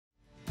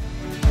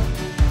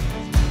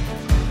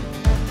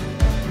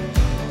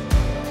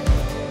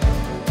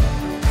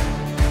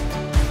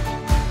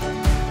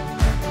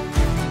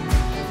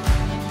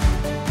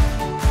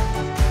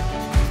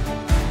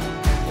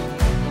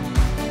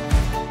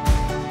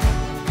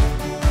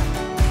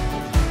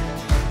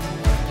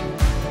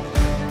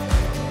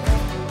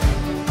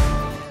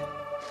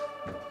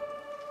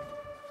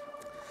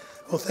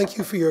Well, thank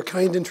you for your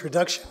kind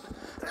introduction.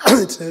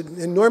 It's an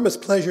enormous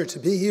pleasure to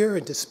be here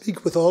and to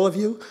speak with all of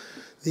you.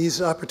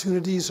 These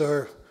opportunities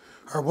are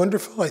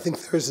wonderful. I think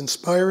they're as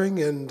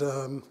inspiring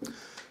and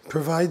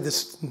provide the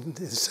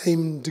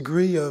same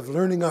degree of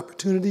learning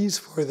opportunities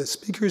for the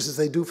speakers as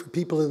they do for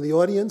people in the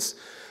audience.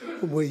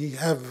 We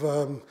have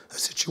a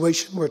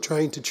situation we're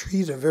trying to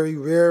treat a very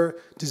rare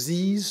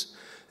disease,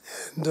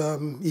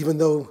 and even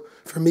though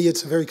for me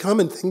it's a very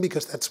common thing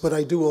because that's what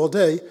I do all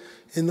day,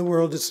 in the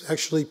world it's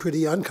actually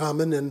pretty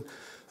uncommon, and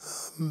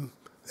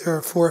there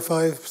are 4,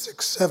 5,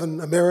 6, 7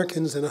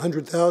 Americans in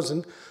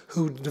 100,000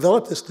 who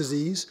develop this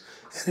disease.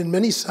 And in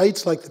many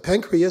sites like the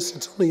pancreas,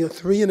 it's only a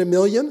 3 in a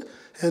million,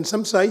 and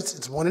some sites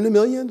it's 1 in a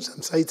million,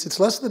 some sites it's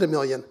less than a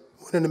million,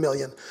 1 in a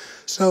million.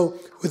 So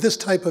with this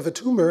type of a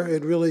tumor,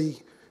 it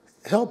really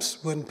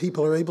helps when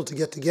people are able to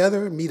get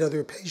together, meet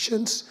other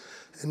patients,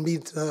 and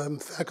meet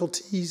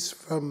faculties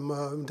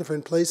from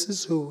different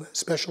places who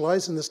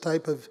specialize in this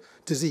type of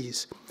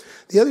disease.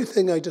 The other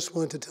thing I just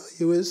want to tell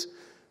you is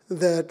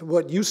that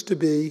what used to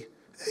be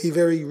a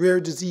very rare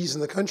disease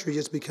in the country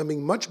is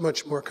becoming much,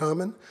 much more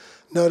common.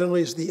 Not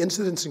only is the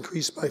incidence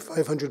increased by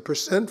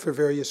 500% for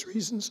various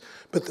reasons,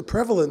 but the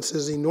prevalence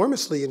is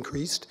enormously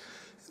increased.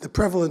 The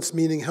prevalence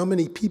meaning how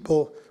many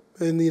people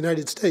in the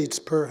United States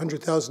per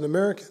 100,000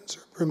 Americans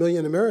or per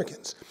million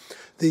Americans.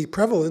 The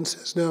prevalence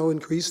has now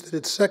increased that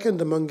it's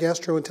second among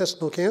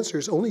gastrointestinal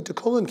cancers only to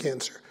colon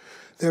cancer.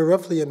 There are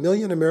roughly 1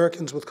 million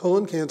Americans with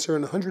colon cancer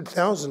and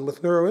 100,000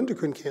 with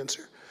neuroendocrine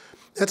cancer.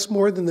 That's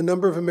more than the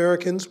number of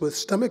Americans with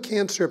stomach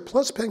cancer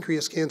plus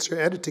pancreas cancer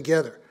added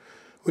together,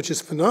 which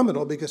is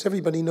phenomenal because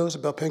everybody knows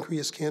about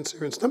pancreas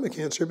cancer and stomach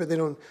cancer, but they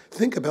don't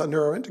think about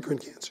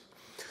neuroendocrine cancer.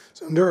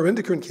 So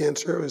neuroendocrine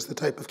cancer is the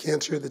type of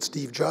cancer that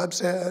Steve Jobs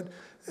had,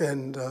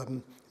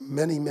 and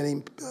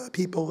many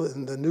people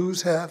in the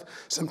news have,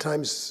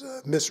 sometimes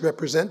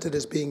misrepresented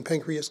as being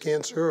pancreas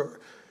cancer or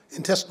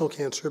intestinal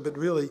cancer, but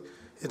really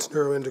it's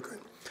neuroendocrine.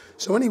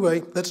 So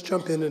anyway, let's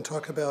jump in and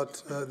talk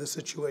about the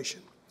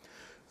situation.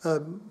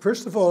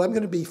 First of all, I'm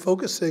going to be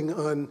focusing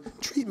on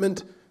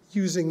treatment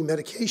using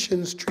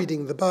medications,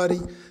 treating the body,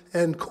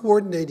 and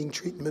coordinating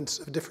treatments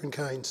of different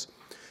kinds.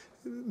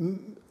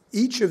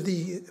 Each of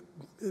the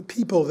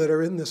people that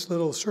are in this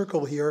little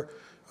circle here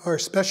are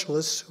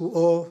specialists who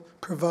all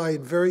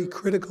provide very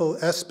critical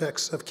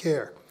aspects of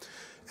care.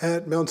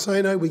 At Mount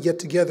Sinai, we get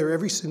together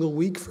every single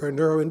week for a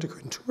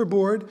neuroendocrine tumor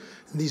board,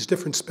 and these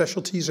different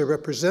specialties are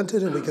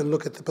represented, and we can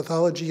look at the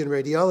pathology and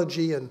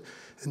radiology and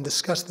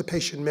discuss the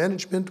patient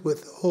management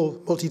with a whole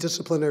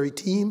multidisciplinary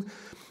team,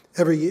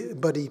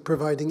 everybody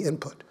providing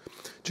input.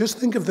 Just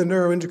think of the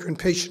neuroendocrine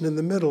patient in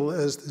the middle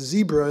as the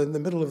zebra in the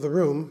middle of the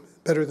room,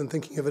 better than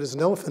thinking of it as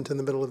an elephant in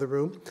the middle of the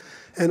room,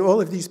 and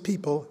all of these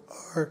people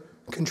are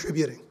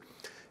contributing.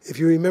 If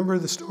you remember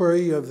the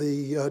story of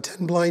the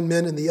 10 blind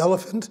men and the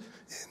elephant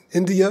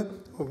in India,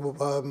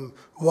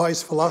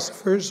 wise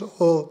philosophers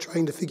all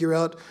trying to figure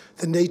out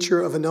the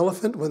nature of an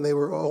elephant when they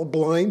were all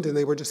blind and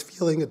they were just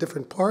feeling a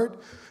different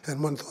part,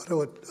 and one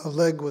thought a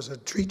leg was a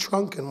tree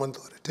trunk and one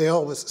thought a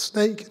tail was a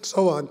snake and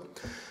so on.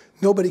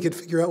 Nobody could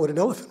figure out what an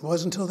elephant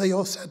was until they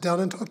all sat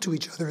down and talked to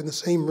each other in the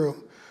same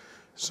room.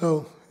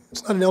 So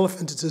it's not an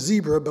elephant, it's a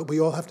zebra, but we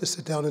all have to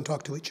sit down and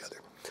talk to each other.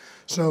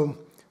 So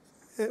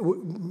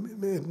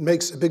it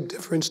makes a big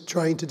difference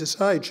trying to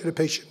decide, should a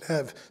patient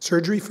have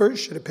surgery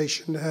first? Should a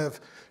patient have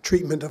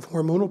treatment of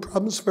hormonal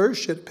problems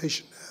first? Should a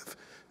patient have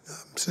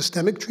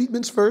systemic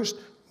treatments first?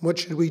 What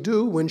should we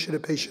do? When should a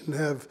patient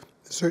have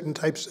certain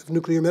types of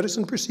nuclear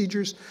medicine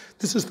procedures?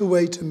 This is the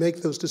way to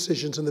make those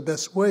decisions in the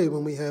best way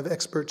when we have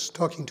experts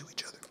talking to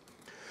each other.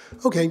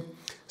 Okay,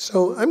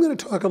 so I'm going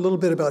to talk a little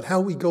bit about how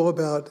we go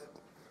about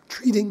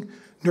treating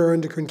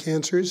neuroendocrine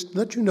cancers,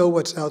 let you know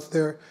what's out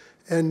there,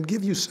 and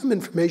give you some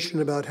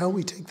information about how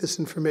we take this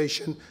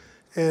information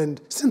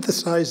and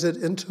synthesize it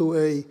into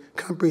a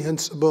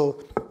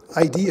comprehensible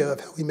idea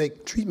of how we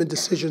make treatment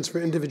decisions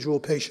for individual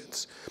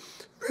patients,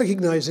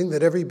 recognizing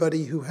that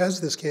everybody who has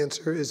this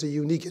cancer is a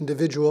unique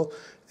individual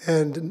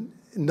and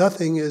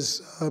nothing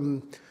is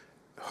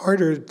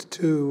harder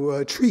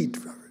to treat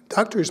from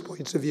doctors'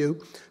 points of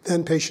view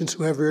than patients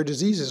who have rare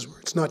diseases,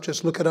 where it's not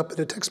just look it up in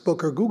a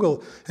textbook or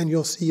Google and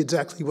you'll see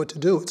exactly what to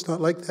do. It's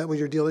not like that when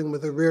you're dealing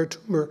with a rare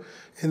tumor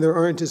and there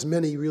aren't as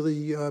many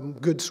really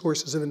good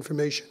sources of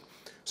information.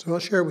 So I'll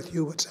share with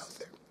you what's out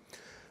there.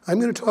 I'm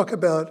going to talk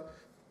about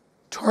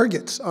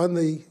targets on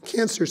the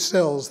cancer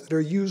cells that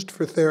are used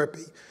for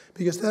therapy,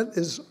 because that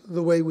is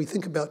the way we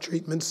think about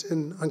treatments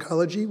in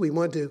oncology. We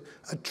want to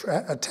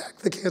attack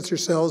the cancer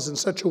cells in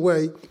such a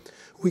way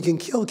we can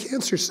kill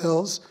cancer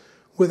cells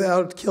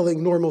without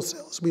killing normal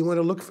cells. We want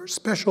to look for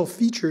special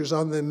features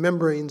on the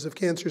membranes of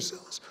cancer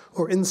cells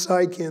or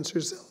inside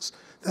cancer cells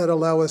that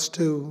allow us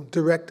to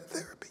direct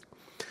therapy.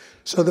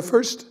 So the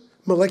first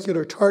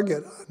molecular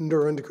target on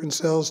neuroendocrine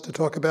cells to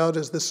talk about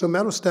is the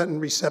somatostatin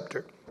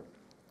receptor.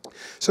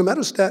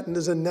 Somatostatin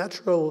is a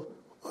natural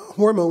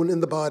hormone in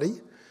the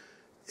body.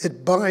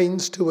 It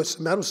binds to a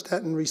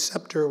somatostatin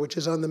receptor, which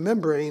is on the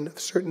membrane of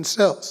certain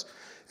cells.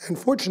 And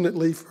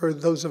fortunately for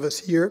those of us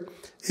here,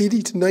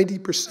 80 to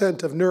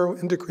 90% of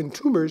neuroendocrine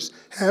tumors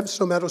have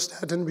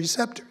somatostatin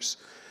receptors.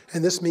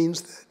 And this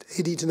means that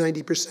 80 to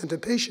 90%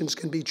 of patients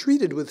can be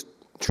treated with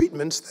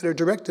treatments that are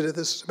directed at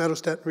this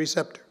somatostatin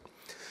receptor.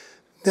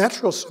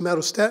 Natural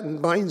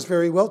somatostatin binds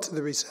very well to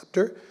the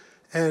receptor,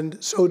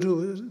 and so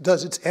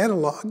does its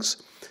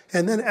analogs.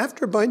 And then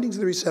after binding to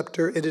the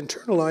receptor, it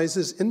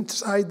internalizes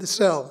inside the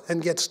cell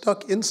and gets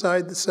stuck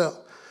inside the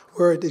cell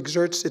where it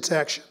exerts its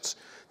actions.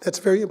 That's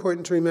very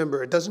important to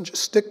remember. It doesn't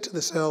just stick to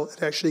the cell,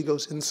 it actually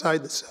goes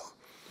inside the cell.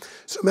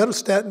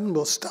 Somatostatin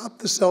will stop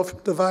the cell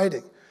from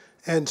dividing,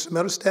 and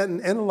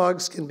somatostatin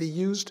analogs can be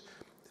used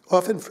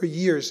often for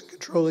years in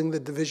controlling the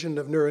division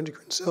of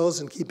neuroendocrine cells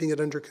and keeping it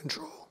under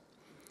control.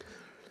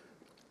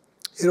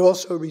 It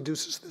also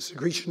reduces the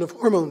secretion of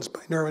hormones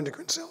by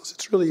neuroendocrine cells.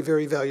 It's really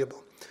very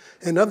valuable.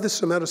 And of the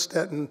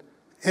somatostatin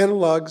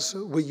analogs,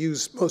 we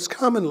use most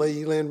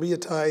commonly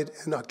lanreotide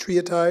and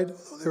octreotide,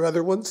 although there are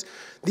other ones.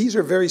 These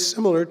are very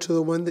similar to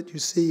the one that you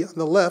see on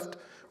the left,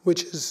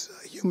 which is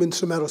human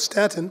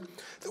somatostatin.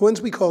 The ones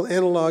we call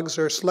analogs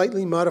are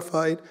slightly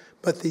modified,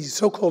 but the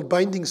so-called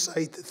binding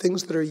site, the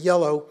things that are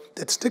yellow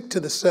that stick to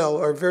the cell,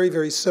 are very,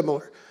 very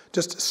similar.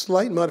 Just a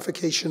slight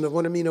modification of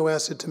one amino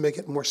acid to make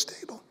it more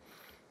stable.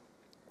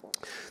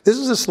 This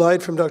is a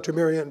slide from Dr.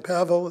 Marianne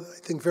Pavel that I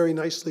think very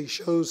nicely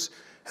shows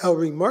how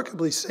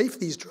remarkably safe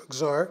these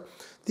drugs are.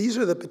 These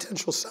are the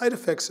potential side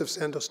effects of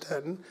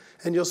sandostatin,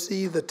 and you'll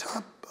see the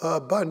top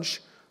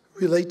bunch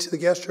relate to the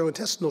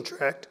gastrointestinal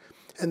tract,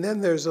 and then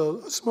there's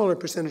a smaller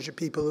percentage of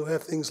people who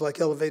have things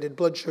like elevated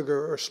blood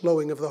sugar or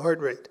slowing of the heart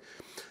rate.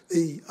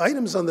 The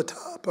items on the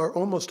top are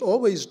almost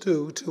always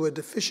due to a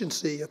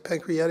deficiency of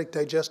pancreatic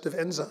digestive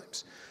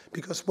enzymes,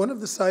 because one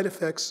of the side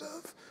effects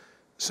of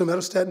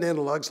somatostatin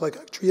analogs like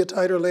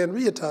octreotide or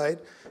lanreotide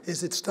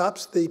is it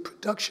stops the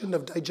production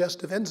of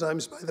digestive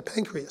enzymes by the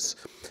pancreas.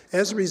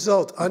 As a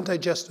result,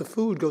 undigested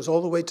food goes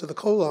all the way to the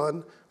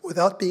colon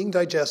without being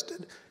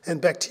digested,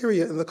 and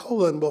bacteria in the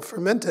colon will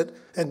ferment it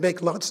and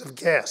make lots of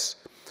gas.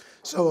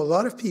 So a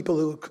lot of people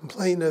who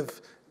complain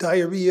of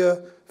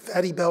diarrhea,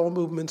 fatty bowel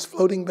movements,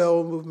 floating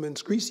bowel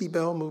movements, greasy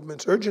bowel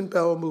movements, urgent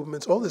bowel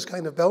movements, all this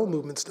kind of bowel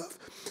movement stuff,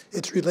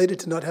 it's related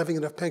to not having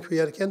enough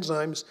pancreatic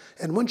enzymes.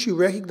 And once you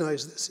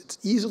recognize this, it's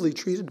easily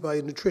treated by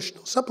a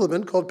nutritional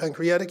supplement called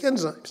pancreatic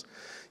enzymes,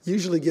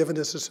 usually given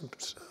as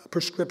a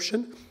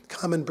prescription,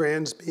 common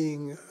brands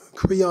being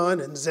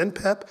Creon and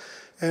Zenpep,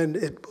 and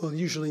it will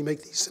usually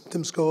make these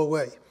symptoms go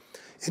away.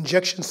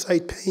 Injection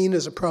site pain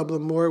is a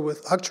problem more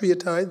with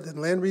octreotide than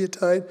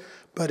lanreotide,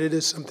 but it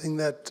is something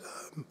that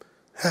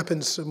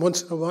happens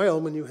once in a while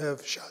when you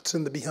have shots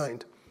in the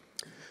behind.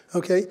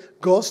 Okay,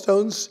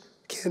 gallstones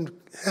can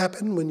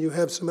happen when you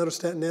have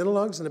somatostatin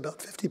analogs in about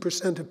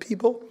 50% of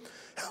people.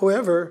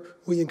 However,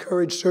 we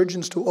encourage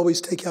surgeons to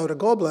always take out a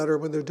gallbladder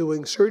when they're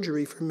doing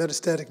surgery for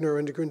metastatic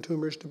neuroendocrine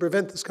tumors to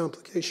prevent this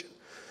complication.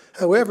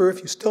 However,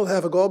 if you still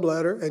have a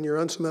gallbladder and you're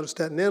on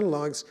somatostatin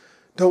analogs,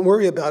 don't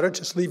worry about it,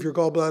 just leave your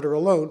gallbladder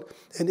alone.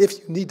 And if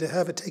you need to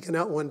have it taken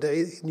out one day,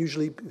 it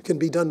usually can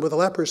be done with a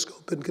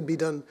laparoscope and can be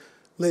done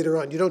later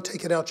on. You don't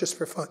take it out just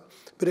for fun.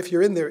 But if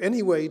you're in there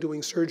anyway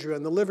doing surgery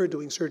on the liver,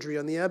 doing surgery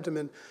on the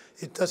abdomen,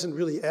 it doesn't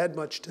really add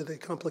much to the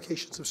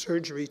complications of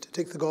surgery to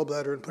take the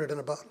gallbladder and put it in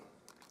a bottle.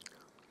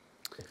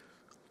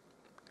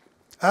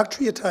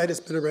 Octreotide has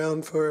been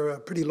around for a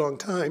pretty long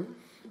time.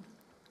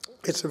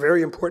 It's a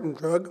very important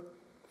drug,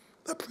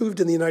 approved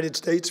in the United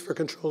States for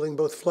controlling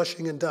both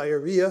flushing and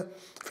diarrhea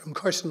from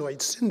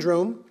carcinoid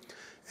syndrome,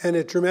 and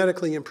it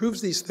dramatically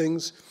improves these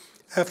things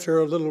after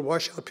a little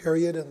washout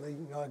period. And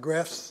the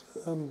graphs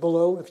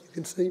below, if you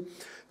can see,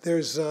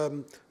 there's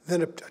then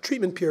a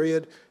treatment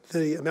period.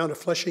 The amount of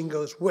flushing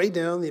goes way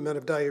down, the amount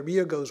of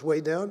diarrhea goes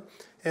way down,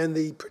 and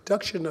the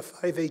production of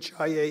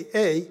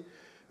 5-HIAA,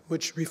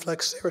 which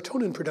reflects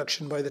serotonin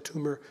production by the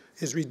tumor,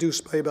 is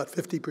reduced by about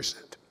 50%.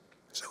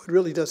 So it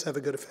really does have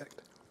a good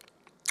effect.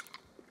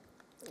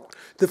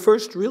 The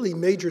first really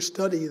major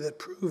study that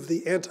proved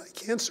the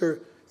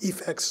anti-cancer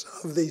effects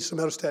of the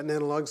somatostatin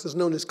analogs is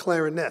known as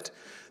Clarinet.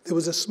 There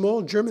was a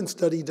small German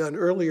study done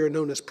earlier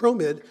known as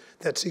PROMID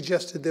that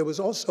suggested there was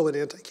also an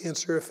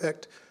anti-cancer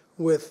effect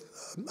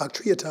with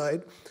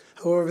octreotide.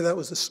 However, that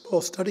was a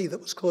small study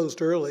that was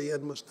closed early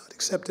and was not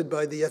accepted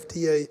by the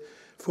FDA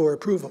for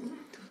approval.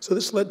 So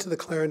this led to the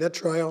Clarinet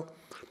trial,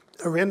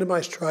 a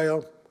randomized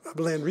trial of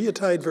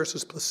lanreotide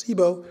versus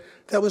placebo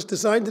that was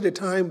designed at a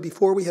time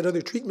before we had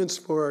other treatments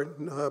for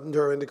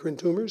neuroendocrine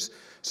tumors,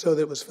 so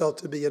that it was felt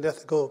to be an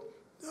ethical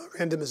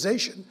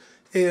randomization.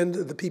 And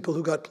the people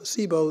who got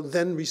placebo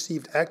then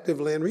received active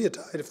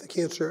lanreotide if the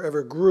cancer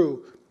ever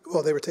grew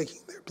while they were taking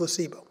their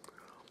placebo.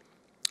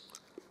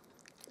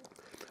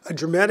 A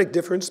dramatic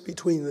difference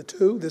between the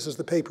two. This is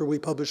the paper we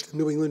published in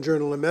New England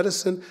Journal of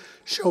Medicine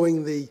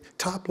showing the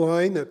top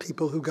line of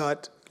people who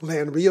got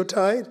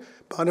lanreotide,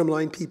 bottom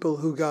line people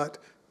who got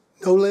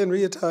no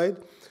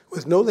lanreotide.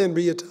 With no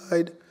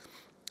lanreotide,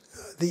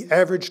 the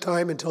average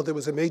time until there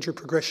was a major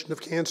progression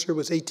of cancer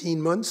was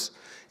 18 months.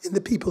 In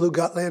the people who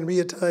got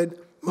lanreotide,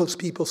 most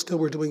people still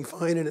were doing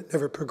fine and it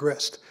never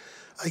progressed.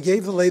 I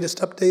gave the latest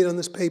update on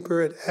this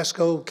paper at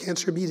ASCO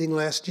Cancer Meeting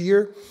last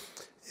year.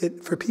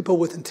 For people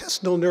with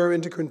intestinal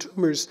neuroendocrine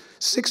tumors,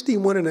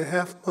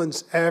 61.5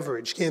 months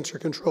average cancer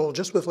control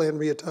just with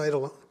lanreotide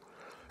alone.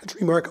 It's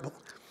remarkable.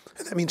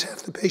 And that means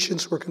half the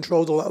patients were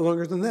controlled a lot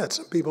longer than that,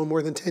 some people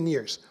more than 10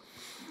 years.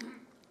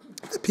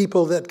 The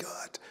people that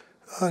got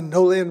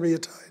no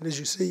lanreotide, as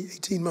you see,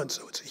 18 months.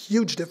 So it's a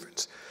huge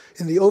difference.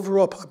 In the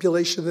overall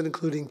population, that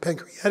including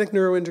pancreatic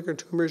neuroendocrine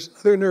tumors and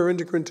other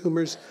neuroendocrine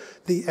tumors,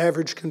 the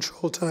average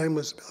control time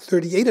was about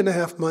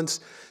 38.5 months,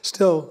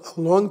 still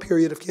a long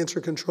period of cancer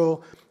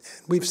control.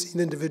 And we've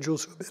seen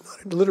individuals who have been on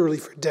it literally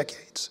for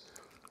decades.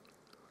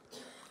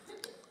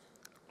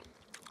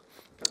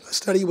 A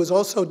study was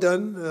also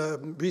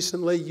done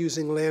recently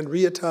using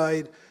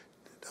lanreotide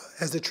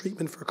as a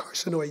treatment for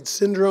carcinoid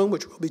syndrome,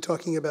 which we'll be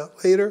talking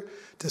about later,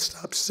 to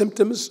stop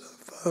symptoms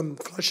of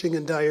flushing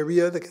and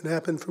diarrhea that can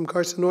happen from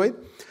carcinoid.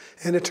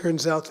 And it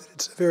turns out that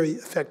it's a very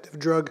effective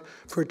drug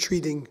for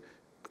treating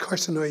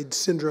carcinoid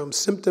syndrome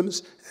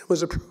symptoms and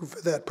was approved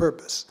for that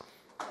purpose.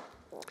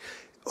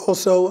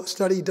 Also, a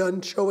study done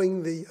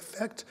showing the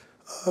effect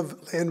of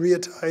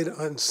lanreotide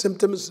on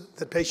symptoms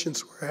that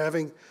patients were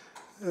having.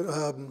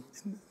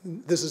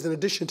 This is in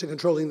addition to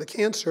controlling the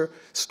cancer,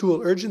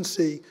 stool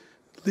urgency,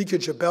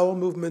 leakage of bowel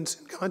movements,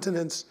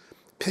 incontinence,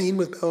 pain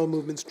with bowel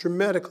movements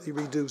dramatically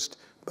reduced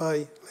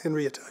by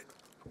lanreotide.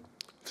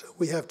 So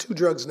we have two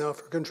drugs now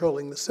for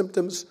controlling the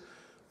symptoms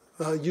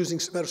using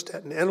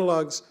somatostatin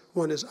analogs.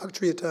 One is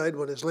octreotide,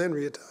 one is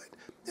lanreotide.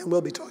 And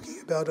we'll be talking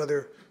about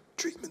other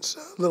treatments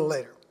a little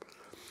later.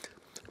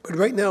 But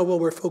right now, while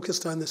we're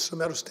focused on the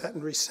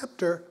somatostatin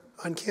receptor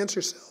on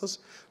cancer cells,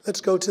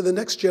 let's go to the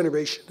next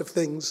generation of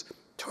things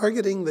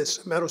targeting the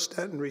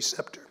somatostatin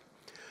receptor.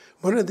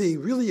 One of the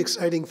really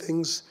exciting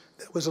things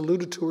that was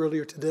alluded to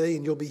earlier today,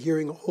 and you'll be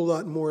hearing a whole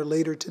lot more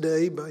later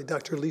today by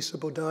Dr. Lisa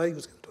Bodai,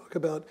 who's going to talk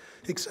about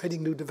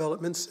exciting new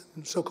developments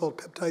in so-called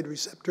peptide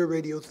receptor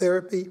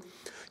radiotherapy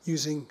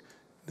using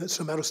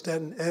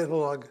somatostatin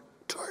analog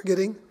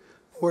targeting,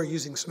 or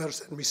using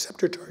somatostatin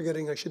receptor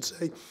targeting, I should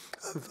say,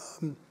 of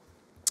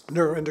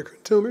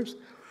neuroendocrine tumors.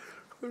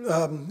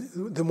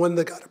 The one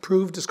that got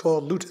approved is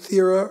called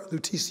Lutathera,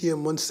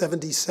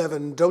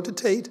 lutetium-177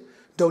 dotatate,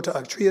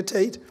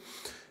 dota-octreotate.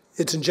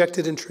 It's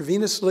injected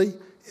intravenously.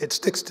 It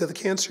sticks to the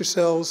cancer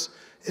cells.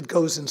 It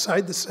goes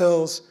inside the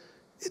cells.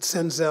 It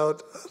sends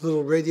out a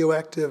little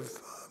radioactive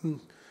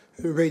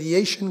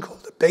radiation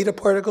called a beta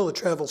particle. It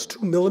travels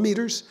 2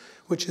 millimeters,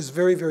 which is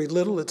very, very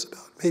little. It's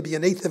about maybe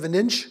 1/8 of an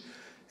inch.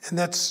 And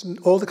that's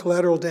all the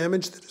collateral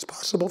damage that is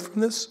possible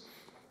from this.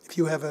 If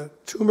you have a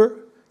tumor,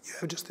 you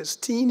have just this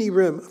teeny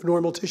rim of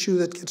normal tissue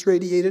that gets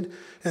radiated,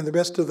 and the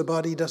rest of the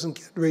body doesn't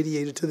get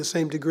radiated to the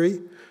same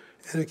degree.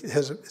 And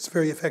it's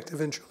very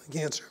effective in killing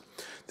cancer.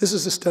 This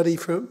is a study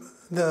from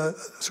the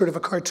sort of a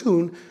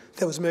cartoon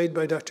that was made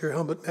by Dr.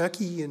 Helmut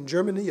Mackey in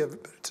Germany.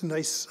 It's a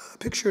nice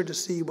picture to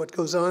see what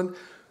goes on.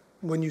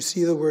 When you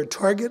see the word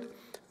target,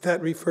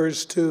 that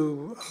refers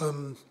to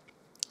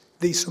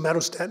the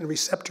somatostatin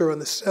receptor on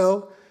the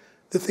cell.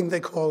 The thing they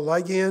call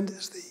ligand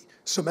is the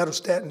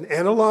somatostatin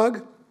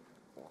analog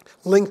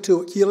linked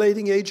to a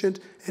chelating agent.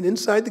 And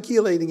inside the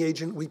chelating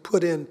agent, we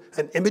put in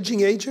an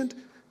imaging agent,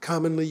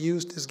 commonly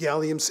used as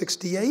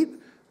gallium-68,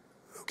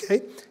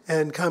 okay?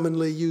 And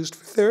commonly used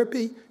for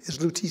therapy is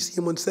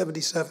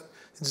lutetium-177.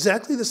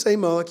 Exactly the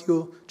same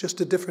molecule,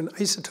 just a different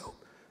isotope.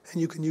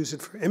 And you can use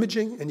it for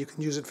imaging, and you can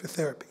use it for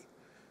therapy.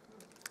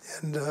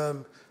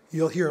 And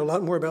you'll hear a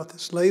lot more about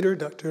this later.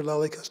 Dr.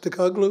 Lale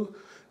Kostakoglu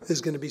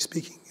is going to be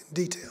speaking in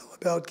detail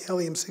about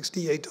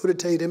gallium-68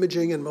 dotatate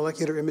imaging and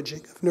molecular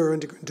imaging of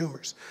neuroendocrine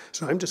tumors.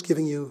 So I'm just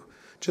giving you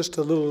just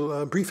a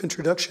little brief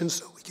introduction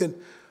so we can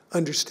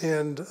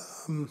understand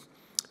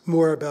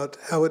more about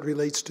how it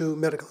relates to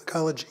medical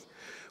oncology.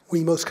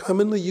 We most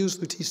commonly use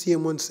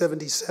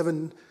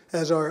lutetium-177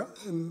 as our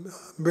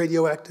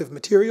radioactive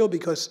material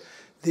because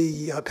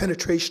the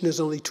penetration is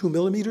only 2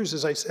 millimeters,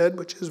 as I said,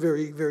 which is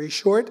very, very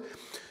short.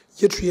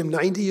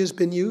 Yttrium-90 has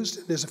been used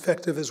and is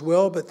effective as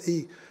well, but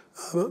the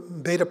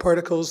beta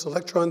particles,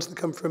 electrons that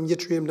come from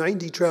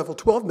yttrium-90 travel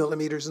 12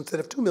 millimeters instead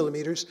of 2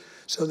 millimeters,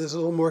 so there's a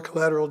little more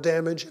collateral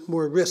damage and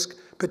more risk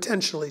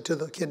potentially to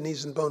the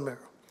kidneys and bone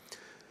marrow.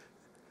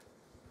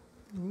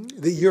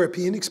 The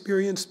European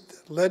experience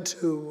led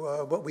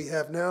to what we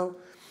have now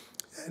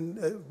and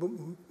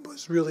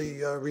was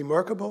really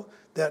remarkable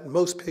that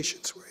most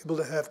patients were able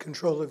to have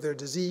control of their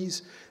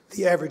disease.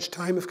 The average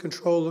time of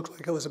control looked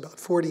like it was about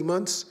 40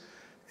 months.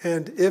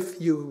 And if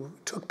you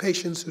took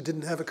patients who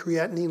didn't have a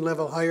creatinine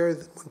level higher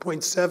than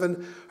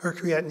 1.7 or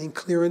creatinine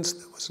clearance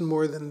that wasn't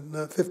more than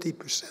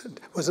 50%,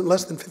 wasn't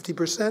less than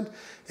 50%,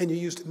 and you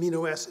used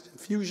amino acid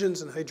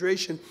infusions and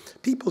hydration,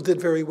 people did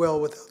very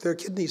well without their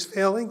kidneys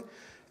failing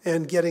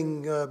and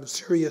getting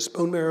serious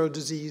bone marrow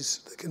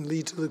disease that can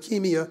lead to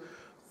leukemia,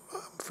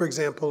 for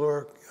example,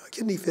 or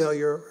kidney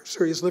failure or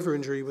serious liver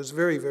injury was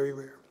very, very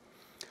rare.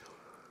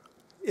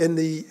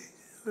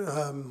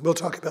 We'll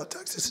talk about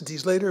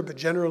toxicities later, but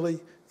generally,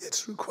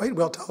 It's quite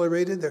well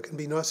tolerated. There can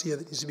be nausea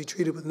that needs to be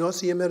treated with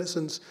nausea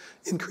medicines,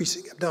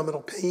 increasing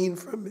abdominal pain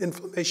from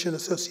inflammation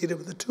associated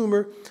with the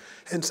tumor.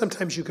 And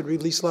sometimes you could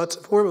release lots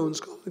of hormones,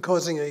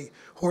 causing a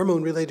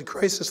hormone-related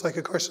crisis like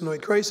a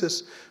carcinoid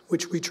crisis,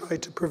 which we try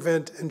to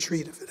prevent and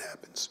treat if it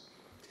happens.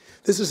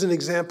 This is an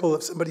example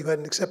of somebody who had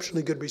an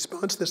exceptionally good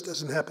response. This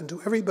doesn't happen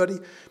to everybody,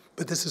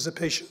 but this is a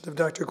patient of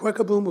Dr.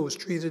 Kwekaboom who was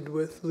treated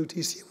with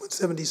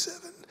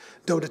lutetium-177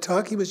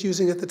 dotatate he was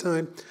using at the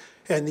time.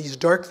 And these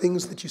dark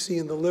things that you see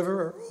in the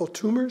liver are all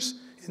tumors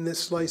in this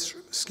slice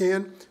from a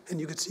scan. And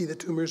you can see the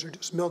tumors are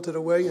just melted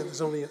away, and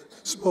there's only a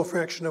small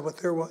fraction of what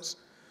there was.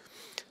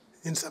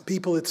 In some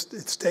people, it's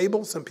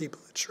stable. Some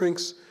people, it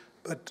shrinks.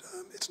 But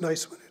it's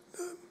nice when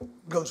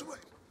it goes away.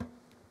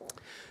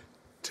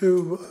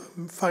 To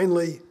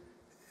finally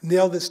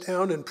nail this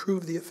down and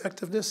prove the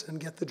effectiveness and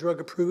get the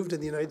drug approved in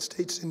the United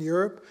States and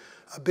Europe,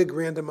 a big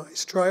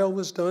randomized trial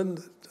was done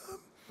that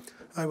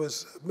I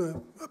was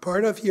a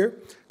part of here,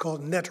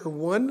 called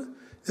NETTER-1.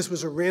 This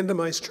was a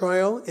randomized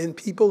trial in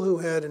people who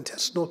had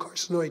intestinal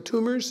carcinoid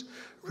tumors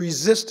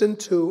resistant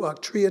to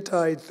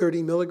octreotide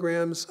 30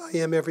 milligrams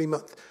IM every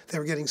month. They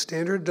were getting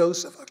standard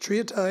dose of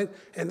octreotide,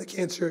 and the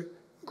cancer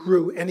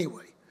grew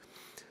anyway.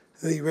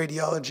 The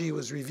radiology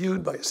was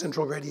reviewed by a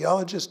central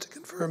radiologist to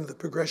confirm the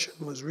progression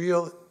was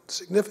real and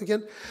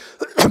significant.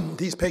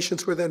 These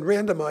patients were then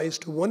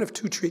randomized to one of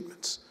two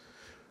treatments.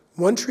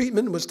 One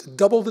treatment was to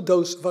double the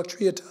dose of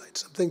octreotide,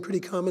 something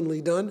pretty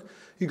commonly done.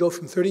 You go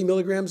from 30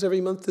 milligrams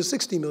every month to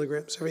 60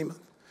 milligrams every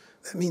month.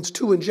 That means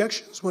 2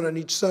 injections, one on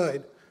each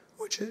side,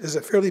 which is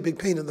a fairly big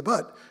pain in the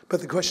butt. But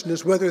the question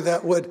is whether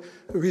that would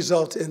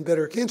result in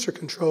better cancer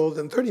control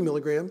than 30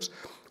 milligrams,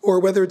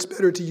 or whether it's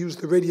better to use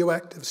the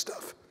radioactive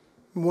stuff.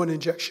 1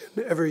 injection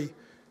every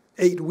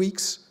 8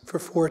 weeks for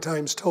 4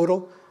 times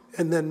total,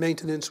 and then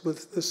maintenance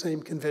with the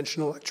same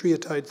conventional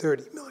octreotide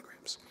 30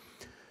 milligrams.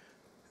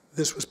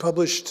 This was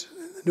published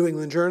in the New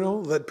England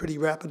Journal, led pretty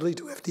rapidly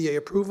to FDA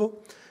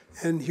approval,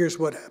 and here's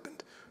what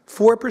happened.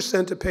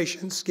 4% of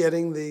patients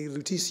getting the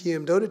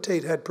lutetium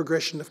dotatate had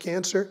progression of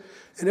cancer,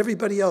 and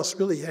everybody else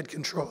really had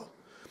control.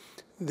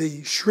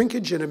 The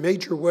shrinkage in a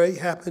major way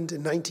happened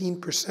in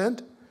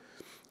 19%.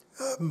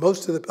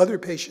 Most of the other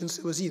patients,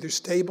 it was either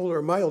stable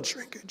or mild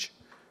shrinkage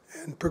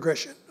and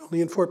progression,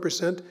 only in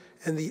 4%,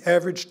 and the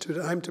average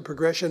time to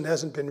progression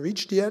hasn't been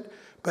reached yet,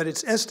 but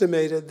it's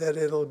estimated that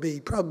it'll be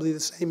probably the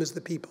same as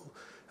the people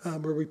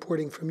we're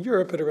reporting from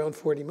Europe at around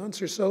 40 months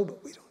or so,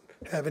 but we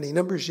don't have any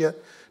numbers yet.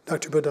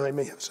 Dr. Bodai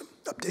may have some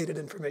updated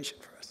information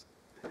for us.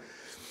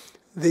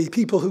 The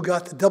people who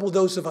got the double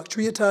dose of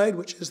octreotide,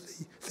 which is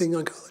the thing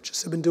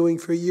oncologists have been doing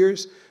for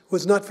years,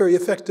 was not very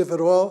effective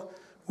at all.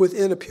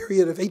 Within a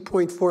period of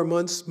 8.4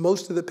 months,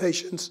 most of the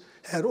patients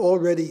had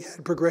already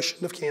had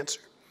progression of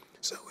cancer.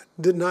 So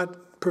it did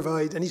not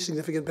provide any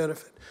significant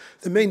benefit.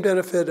 The main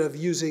benefit of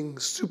using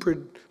super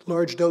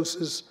large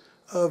doses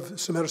of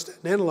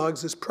somatostatin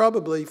analogs is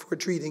probably for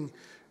treating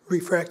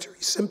refractory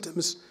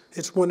symptoms.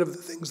 It's one of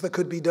the things that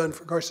could be done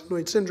for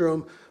carcinoid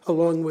syndrome,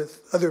 along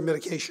with other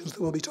medications that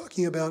we'll be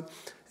talking about,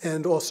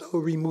 and also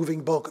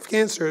removing bulk of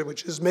cancer,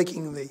 which is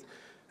making the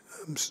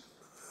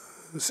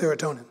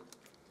serotonin.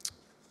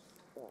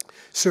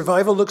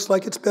 Survival looks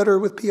like it's better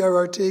with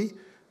PRRT.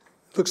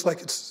 Looks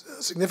like it's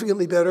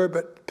significantly better,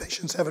 but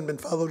patients haven't been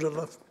followed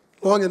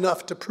long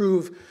enough to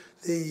prove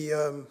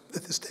that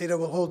this data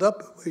will hold up,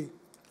 but we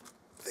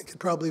think it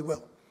probably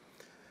will.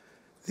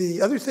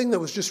 The other thing that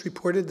was just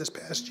reported this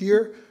past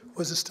year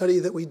was a study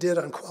that we did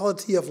on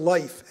quality of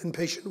life in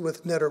patients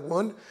with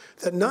NETTER-1,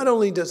 that not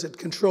only does it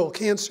control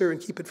cancer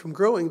and keep it from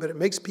growing, but it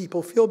makes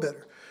people feel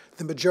better.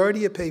 The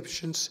majority of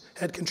patients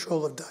had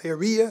control of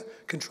diarrhea,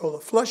 control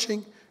of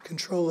flushing,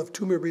 control of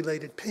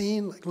tumor-related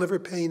pain, like liver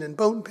pain and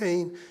bone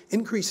pain,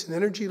 increase in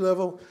energy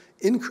level,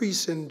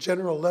 increase in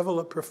general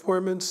level of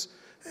performance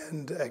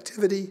and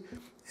activity,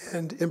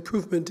 and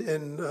improvement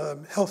in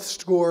health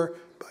score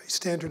by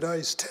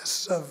standardized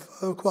tests of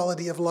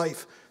quality of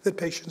life that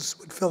patients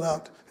would fill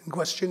out in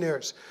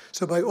questionnaires.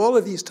 So by all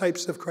of these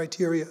types of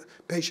criteria,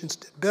 patients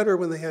did better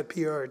when they had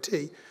PRRT.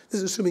 This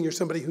is assuming you're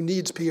somebody who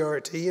needs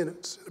PRRT and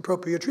it's an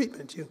appropriate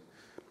treatment.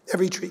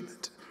 Every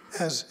treatment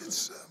has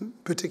its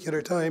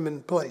particular time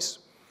and place.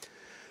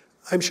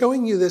 I'm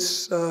showing you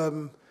this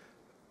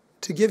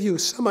to give you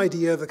some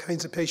idea of the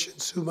kinds of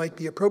patients who might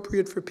be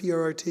appropriate for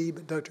PRRT,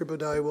 but Dr.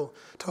 Bodai will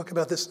talk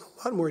about this in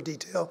a lot more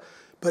detail.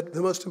 But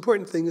the most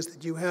important thing is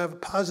that you have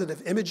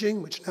positive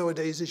imaging, which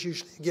nowadays is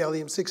usually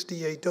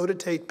gallium-68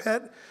 dotatate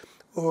PET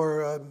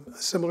or a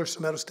similar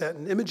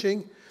somatostatin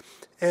imaging,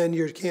 and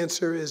your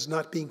cancer is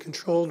not being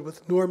controlled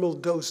with normal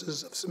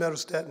doses of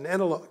somatostatin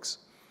analogs.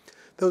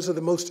 Those are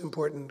the most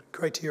important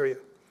criteria.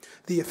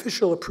 The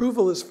official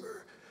approval is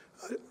for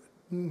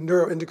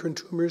neuroendocrine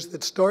tumors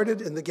that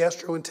started in the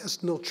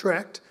gastrointestinal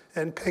tract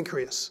and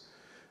pancreas.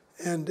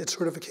 And it's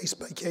sort of a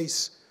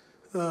case-by-case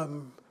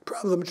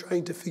problem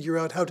trying to figure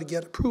out how to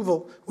get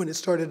approval when it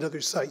started at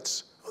other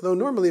sites. Although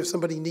normally if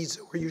somebody needs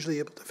it, we're usually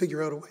able to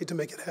figure out a way to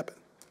make it happen.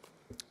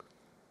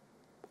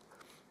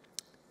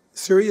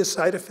 Serious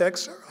side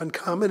effects are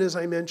uncommon, as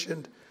I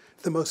mentioned.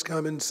 the most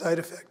common side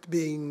effect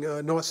being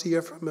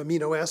nausea from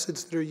amino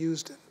acids that are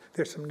used. And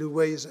there's some new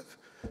ways of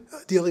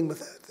dealing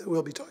with that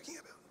we'll be talking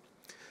about.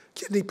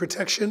 Kidney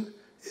protection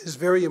is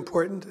very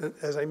important,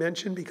 as I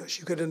mentioned, because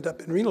you could end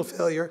up in renal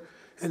failure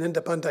and end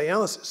up on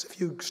dialysis. If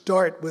you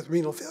start with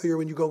renal failure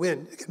when you go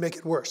in, it can make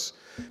it worse.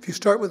 If you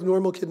start with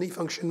normal kidney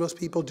function, most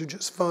people do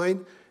just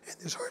fine, and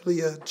there's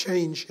hardly a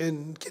change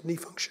in kidney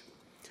function.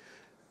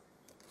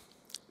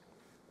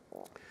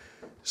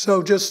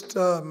 So just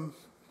the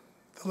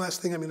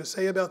last thing I'm going to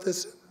say about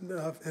this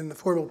in the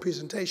formal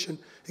presentation,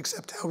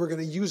 except how we're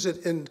going to use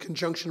it in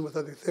conjunction with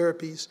other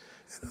therapies,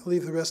 and I'll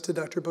leave the rest to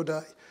Dr.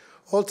 Bodai.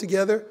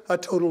 Altogether, a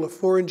total of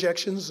 4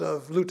 injections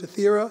of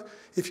Lutathera.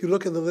 If you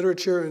look in the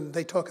literature and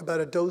they talk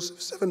about a dose of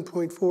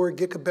 7.4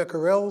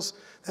 gigabecquerels,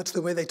 that's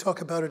the way they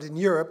talk about it in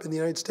Europe. In the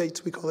United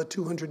States, we call it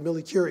 200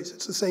 millicuries.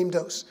 It's the same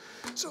dose.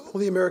 So all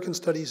the American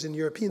studies and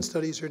European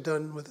studies are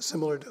done with a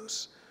similar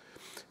dose.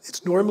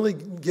 It's normally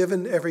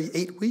given every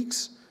 8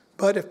 weeks,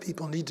 but if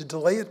people need to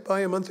delay it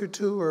by a month or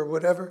 2 or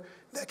whatever,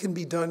 that can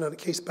be done on a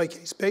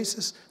case-by-case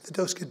basis. The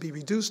dose could be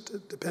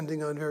reduced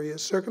depending on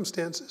various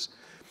circumstances.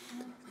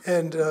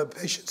 And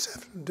patients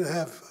have to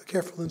have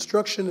careful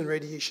instruction and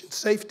radiation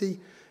safety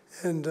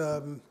and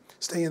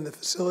stay in the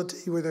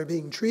facility where they're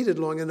being treated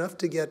long enough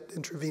to get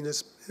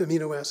intravenous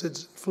amino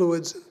acids,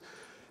 fluids,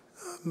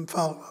 and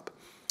follow-up.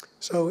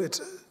 So it's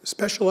a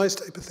specialized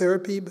type of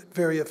therapy, but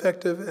very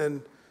effective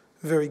and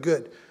very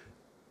good.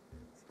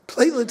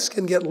 Platelets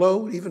can get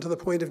low, even to the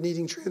point of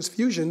needing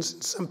transfusions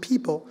in some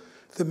people,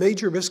 the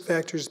major risk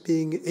factors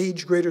being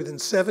age greater than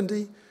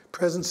 70,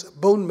 presence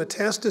of bone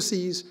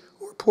metastases,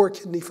 or poor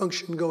kidney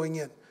function going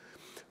in.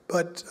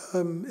 But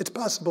it's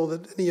possible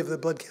that any of the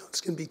blood counts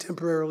can be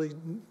temporarily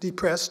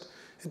depressed.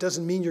 It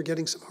doesn't mean you're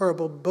getting some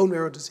horrible bone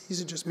marrow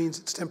disease. It just means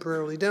it's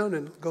temporarily down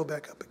and go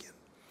back up again.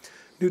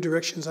 New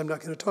directions I'm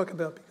not going to talk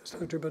about because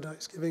Dr. Bodai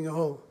is giving a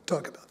whole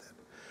talk about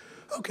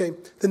that. Okay,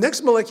 the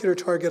next molecular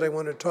target I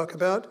want to talk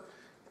about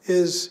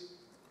is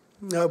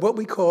what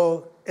we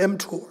call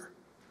mTOR.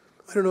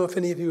 I don't know if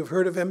any of you have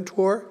heard of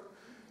mTOR,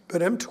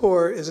 but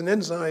mTOR is an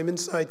enzyme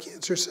inside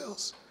cancer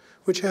cells,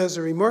 which has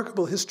a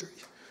remarkable history.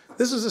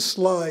 This is a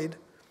slide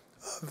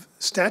of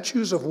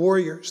statues of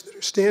warriors that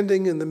are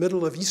standing in the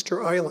middle of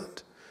Easter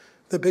Island,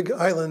 the big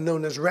island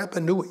known as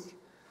Rapa Nui,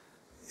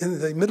 in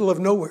the middle of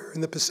nowhere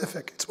in the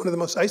Pacific. It's one of the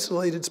most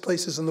isolated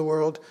places in the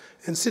world.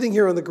 And sitting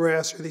here on the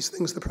grass are these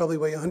things that probably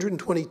weigh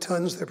 120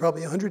 tons. They're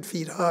probably 100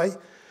 feet high.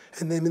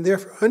 And they've been there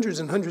for hundreds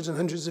and hundreds and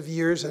hundreds of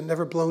years and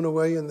never blown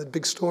away in the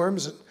big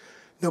storms. And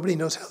nobody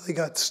knows how they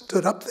got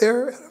stood up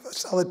there out of a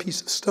solid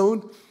piece of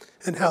stone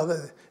and how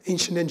the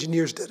ancient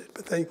engineers did it.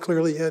 But they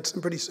clearly had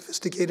some pretty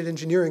sophisticated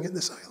engineering in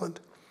this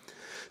island.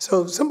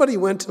 So somebody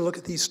went to look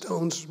at these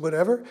stones,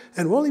 whatever,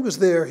 and while he was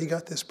there, he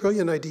got this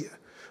brilliant idea.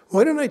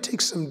 Why don't I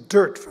take some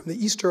dirt from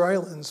the Easter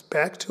Islands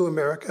back to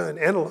America and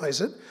analyze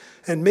it?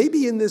 And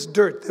maybe in this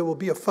dirt there will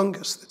be a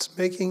fungus that's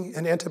making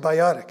an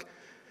antibiotic.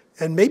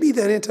 And maybe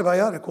that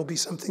antibiotic will be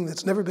something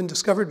that's never been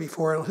discovered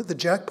before, and it'll hit the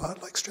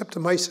jackpot like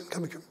streptomycin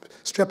coming from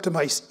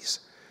Streptomyces.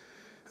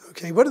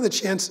 Okay, what are the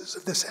chances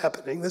of this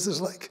happening? This is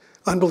like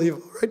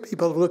unbelievable, right?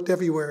 People have looked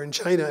everywhere in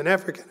China and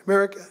Africa and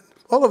America and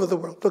all over the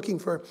world looking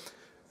for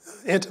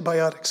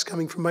antibiotics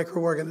coming from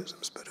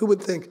microorganisms. But who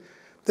would think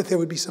that there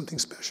would be something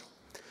special?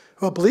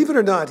 Well, believe it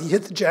or not, he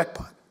hit the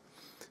jackpot.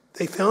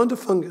 They found a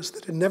fungus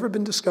that had never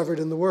been discovered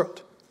in the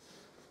world.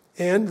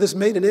 And this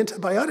made an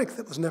antibiotic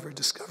that was never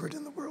discovered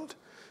in the world.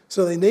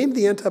 So they named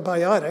the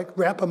antibiotic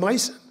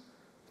rapamycin,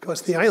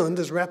 because the island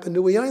is Rapa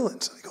Nui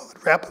Island, so they call it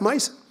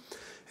rapamycin.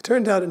 It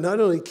turned out it not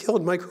only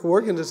killed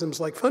microorganisms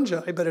like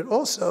fungi, but it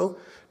also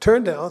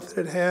turned out that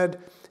it had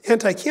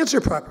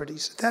anti-cancer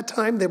properties. At that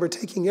time, they were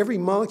taking every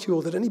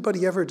molecule that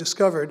anybody ever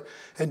discovered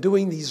and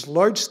doing these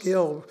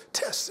large-scale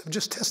tests of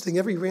just testing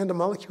every random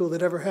molecule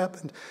that ever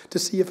happened to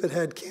see if it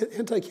had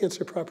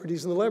anti-cancer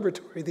properties in the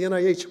laboratory. The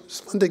NIH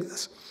was funding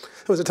this.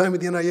 There was a time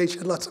when the NIH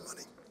had lots of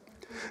money.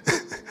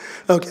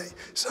 Okay,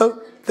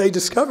 so they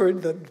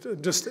discovered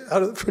that just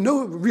for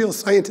no real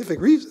scientific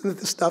reason that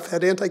this stuff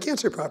had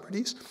anti-cancer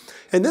properties,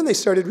 and then they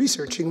started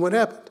researching what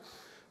happened.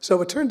 So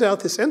it turned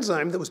out this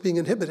enzyme that was being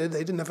inhibited,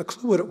 they didn't have a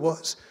clue what it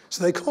was.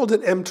 So they called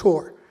it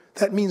mTOR.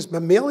 That means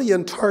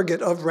mammalian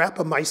target of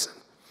rapamycin.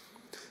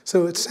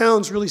 So it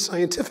sounds really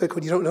scientific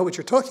when you don't know what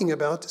you're talking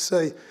about to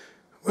say,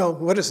 well,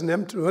 what is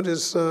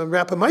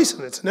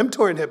rapamycin? It's an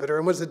mTOR inhibitor,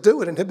 and what does it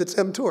do? It inhibits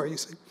mTOR, you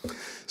see.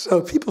 So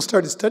people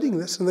started studying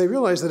this, and they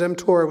realized that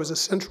mTOR was a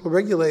central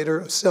regulator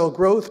of cell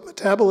growth,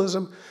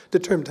 metabolism,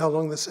 determined how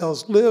long the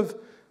cells live,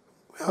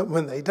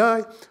 when they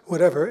die,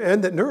 whatever,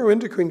 and that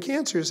neuroendocrine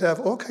cancers have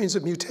all kinds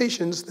of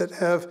mutations that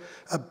have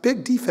a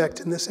big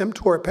defect in this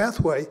mTOR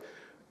pathway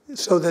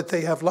so that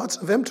they have lots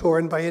of mTOR,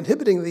 and by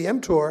inhibiting the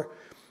mTOR,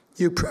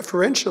 you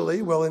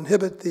preferentially will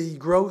inhibit the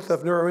growth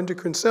of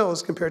neuroendocrine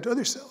cells compared to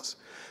other cells.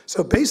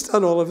 So based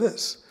on all of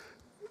this,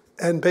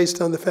 and based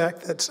on the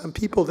fact that some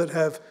people that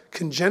have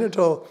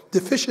congenital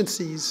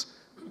deficiencies,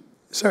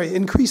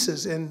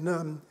 increases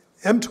in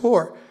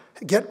mTOR,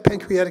 get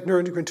pancreatic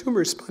neuroendocrine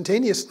tumors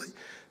spontaneously,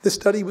 The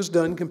study was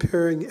done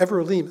comparing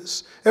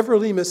everolimus.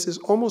 Everolimus is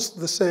almost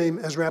the same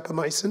as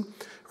rapamycin.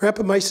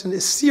 Rapamycin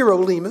is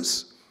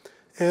sirolimus,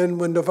 and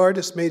when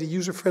Novartis made a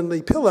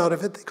user-friendly pill out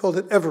of it, they called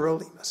it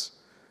everolimus.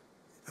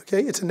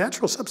 Okay, it's a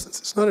natural substance.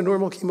 It's not a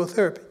normal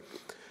chemotherapy.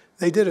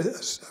 They did a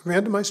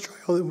randomized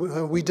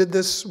trial. We did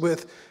this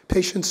with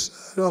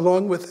patients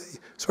along with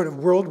a sort of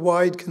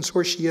worldwide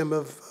consortium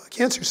of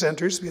cancer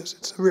centers because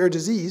it's a rare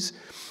disease.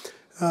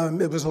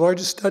 It was the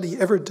largest study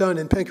ever done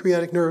in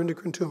pancreatic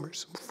neuroendocrine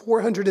tumors.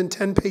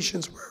 410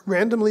 patients were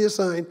randomly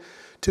assigned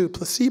to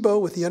placebo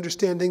with the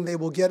understanding they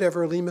will get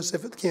everolimus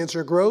if the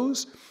cancer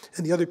grows,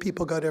 and the other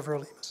people got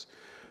everolimus.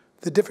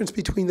 The difference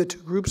between the two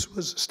groups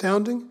was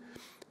astounding.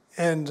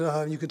 And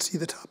you can see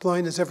the top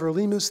line is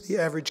everolimus. The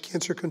average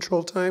cancer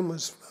control time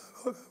was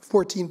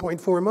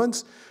 14.4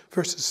 months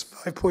versus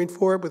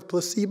 5.4 with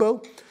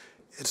placebo.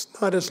 It's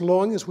not as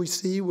long as we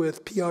see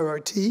with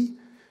PRRT.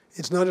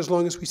 It's not as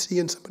long as we see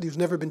in somebody who's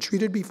never been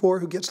treated before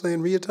who gets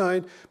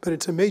lanreotide, but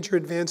it's a major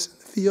advance in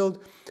the field,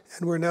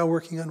 and we're now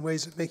working on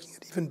ways of making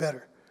it even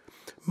better.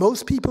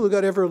 Most people who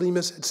got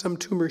everolimus had some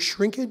tumor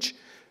shrinkage.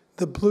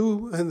 The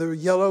blue and the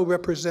yellow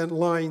represent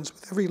lines,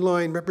 with every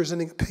line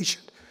representing a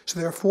patient. So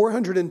there are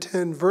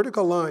 410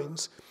 vertical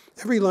lines.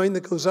 Every line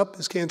that goes up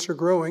is cancer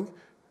growing.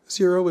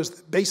 0 is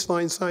the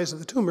baseline size of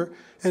the tumor.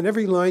 And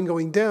every line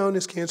going down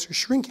is cancer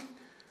shrinking.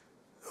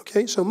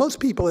 Okay, so most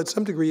people had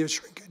some degree of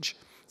shrinkage,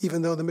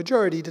 even though the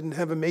majority didn't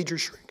have a major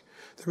shrink.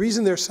 The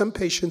reason there are some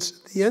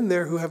patients at the end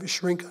there who have a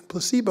shrink on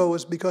placebo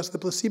is because the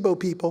placebo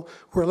people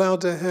were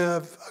allowed to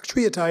have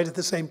octreotide at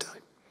the same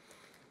time.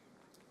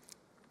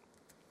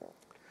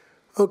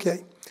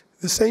 Okay.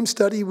 The same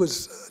study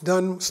was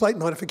done, slight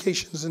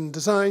modifications in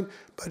design,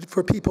 but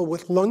for people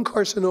with lung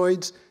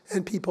carcinoids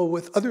and people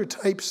with other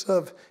types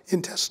of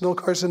intestinal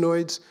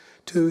carcinoids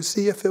to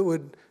see if it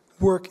would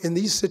work in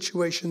these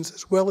situations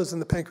as well as in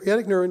the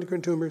pancreatic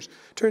neuroendocrine tumors.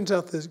 Turns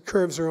out the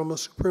curves are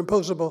almost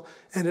superimposable,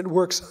 and it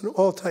works on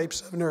all types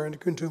of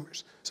neuroendocrine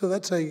tumors. So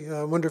that's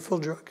a wonderful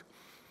drug.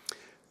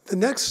 The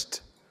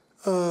next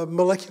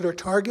molecular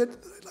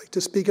target that I'd like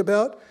to speak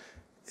about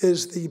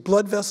is the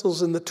blood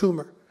vessels in the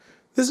tumor.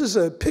 This is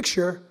a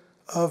picture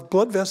of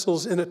blood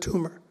vessels in a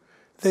tumor.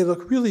 They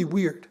look really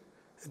weird.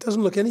 It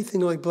doesn't look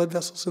anything like blood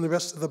vessels in the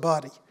rest of the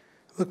body.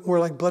 They look more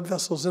like blood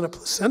vessels in a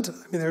placenta.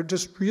 I mean, they're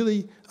just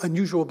really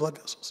unusual blood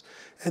vessels.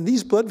 And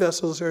these blood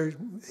vessels are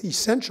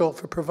essential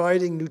for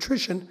providing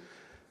nutrition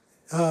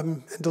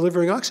and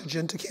delivering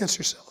oxygen to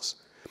cancer cells.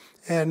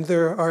 And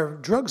there are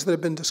drugs that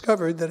have been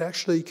discovered that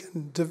actually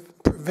can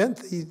prevent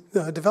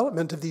the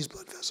development of these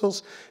blood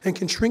vessels and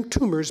can shrink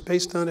tumors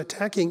based on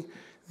attacking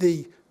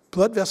the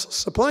blood vessels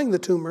supplying the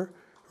tumor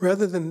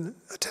rather than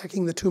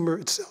attacking the tumor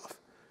itself.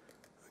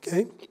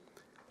 Okay?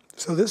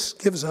 So this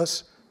gives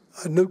us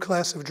a new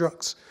class of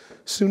drugs.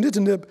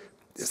 Sunitinib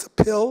is a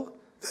pill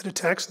that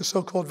attacks the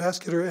so-called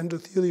vascular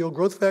endothelial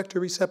growth factor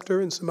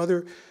receptor and some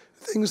other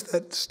things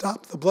that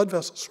stop the blood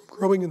vessels from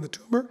growing in the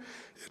tumor.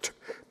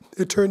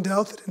 It turned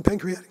out that in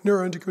pancreatic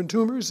neuroendocrine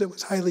tumors, it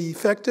was highly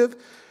effective.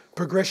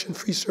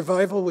 Progression-free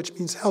survival, which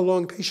means how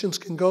long patients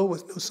can go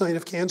with no sign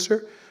of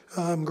cancer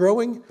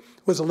growing,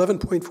 was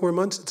 11.4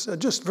 months. It's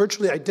just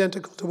virtually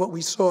identical to what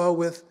we saw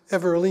with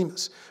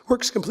everolimus.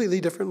 Works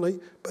completely differently,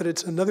 but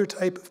it's another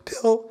type of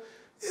pill.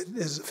 It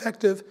is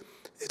effective.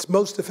 It's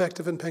most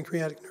effective in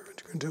pancreatic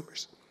neuroendocrine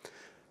tumors.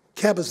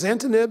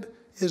 Cabozantinib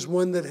is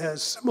one that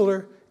has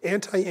similar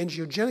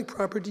anti-angiogenic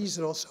properties.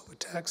 It also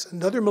attacks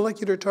another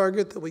molecular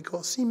target that we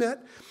call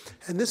c-Met,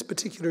 and this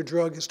particular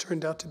drug has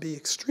turned out to be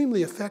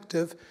extremely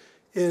effective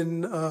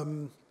in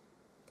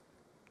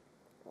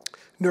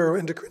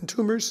neuroendocrine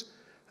tumors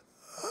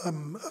of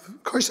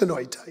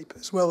carcinoid type,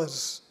 as well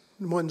as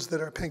ones that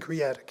are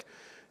pancreatic.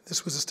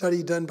 This was a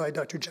study done by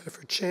Dr.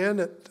 Jennifer Chan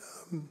at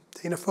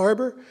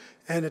Dana-Farber,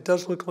 and it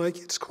does look like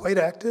it's quite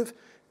active.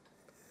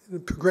 The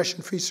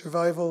progression-free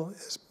survival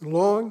is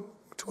long,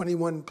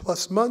 21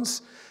 plus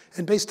months,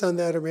 and based on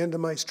that, a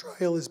randomized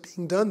trial is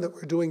being done that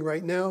we're doing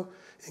right now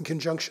in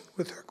conjunction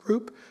with her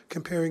group,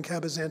 comparing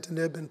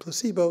cabozantinib and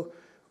placebo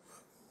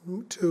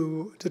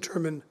to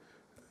determine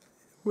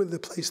the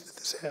place that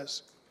this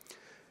has.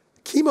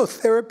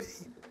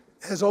 Chemotherapy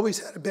has always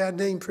had a bad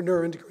name for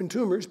neuroendocrine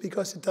tumors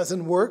because it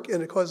doesn't work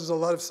and it causes a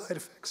lot of side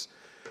effects.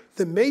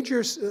 The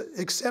major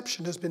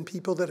exception has been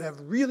people that have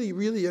really,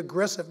 really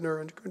aggressive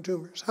neuroendocrine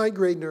tumors,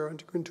 high-grade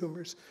neuroendocrine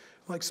tumors,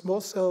 like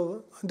small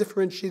cell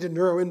undifferentiated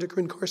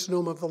neuroendocrine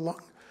carcinoma of the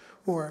lung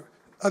or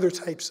other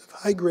types of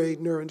high-grade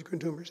neuroendocrine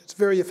tumors. It's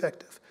very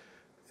effective.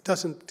 It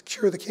doesn't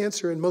cure the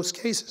cancer in most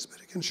cases,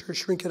 but it can sure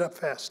shrink it up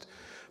fast.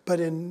 But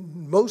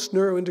in most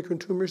neuroendocrine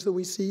tumors that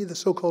we see, the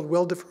so-called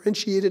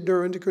well-differentiated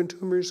neuroendocrine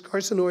tumors,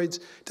 carcinoids,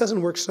 it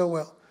doesn't work so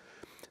well.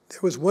 There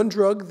was one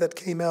drug that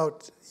came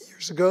out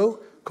years ago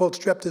called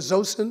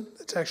streptozocin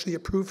that's actually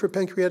approved for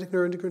pancreatic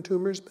neuroendocrine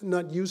tumors, but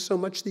not used so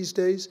much these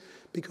days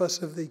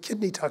because of the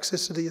kidney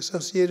toxicity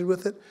associated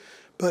with it.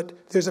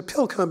 But there's a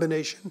pill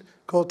combination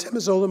called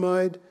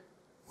temozolomide,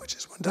 which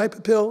is one type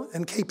of pill,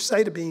 and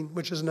capecitabine,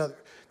 which is another.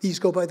 These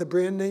go by the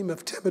brand name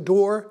of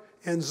Temodor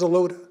and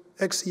Xeloda,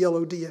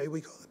 XCLODA,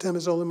 we call it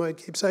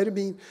temozolomide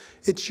capecitabine.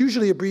 It's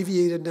usually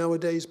abbreviated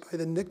nowadays by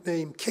the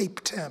nickname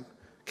CAPE-TEM,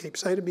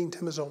 capecitabine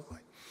temozolomide.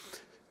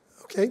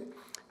 Okay?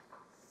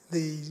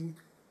 The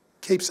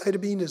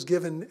capecitabine is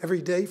given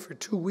every day for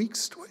 2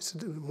 weeks, twice a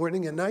day,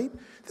 morning and night.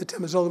 The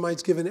temozolomide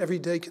is given every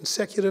day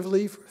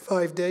consecutively for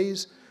 5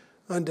 days,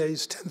 on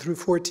days 10 through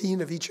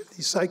 14 of each of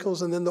these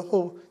cycles, and then the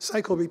whole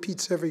cycle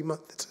repeats every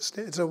month.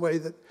 It's a way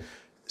that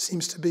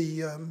seems to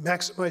be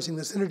maximizing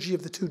the synergy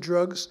of the two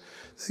drugs.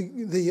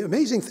 The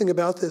amazing thing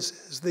about this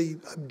is the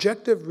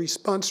objective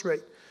response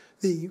rate,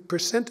 the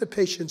percent of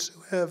patients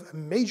who have a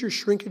major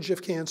shrinkage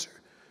of cancer,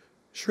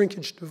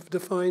 shrinkage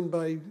defined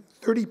by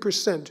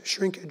 30%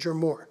 shrinkage or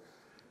more,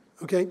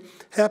 okay,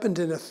 happened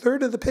in a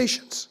third of the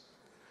patients.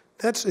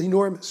 That's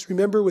enormous.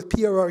 Remember with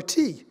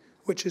PRRT,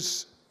 which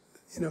is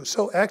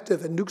so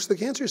active and nukes the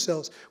cancer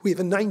cells, we have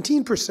a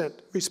 19%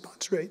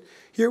 response rate.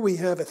 Here we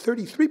have a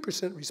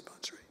 33%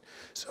 response rate.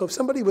 So if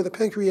somebody with a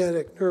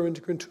pancreatic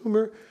neuroendocrine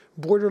tumor,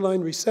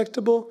 borderline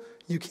resectable,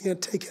 you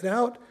can't take it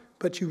out,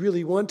 but you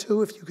really want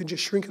to, if you can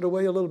just shrink it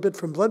away a little bit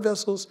from blood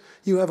vessels,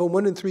 you have a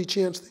 1 in 3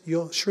 chance that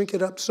you'll shrink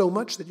it up so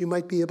much that you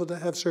might be able to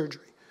have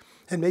surgery.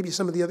 And maybe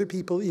some of the other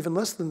people, even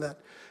less than that,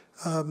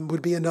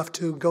 would be enough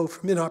to go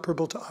from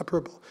inoperable to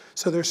operable.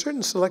 So there are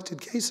certain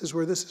selected cases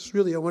where this is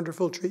really a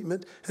wonderful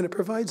treatment, and it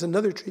provides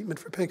another treatment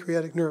for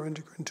pancreatic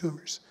neuroendocrine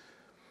tumors.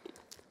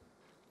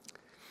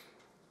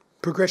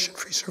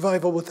 Progression-free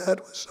survival with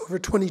that was over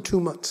 22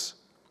 months,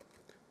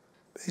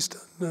 based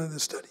on the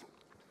study.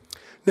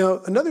 Now,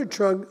 another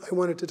drug I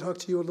wanted to talk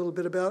to you a little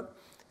bit about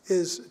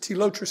is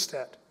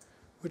telotrestat,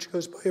 which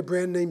goes by a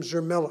brand name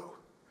Zermello.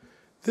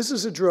 This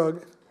is a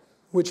drug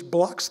which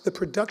blocks the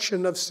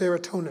production of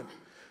serotonin.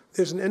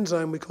 There's an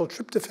enzyme we call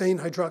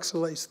tryptophan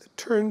hydroxylase that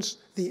turns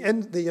the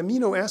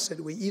amino acid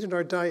we eat in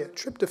our diet,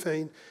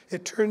 tryptophan,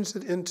 it turns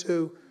it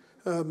into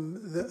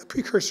the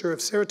precursor of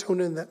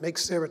serotonin that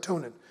makes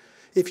serotonin.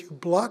 If you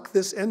block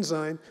this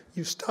enzyme,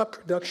 you stop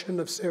production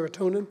of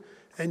serotonin,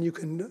 and you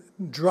can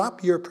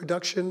drop your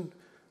production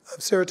of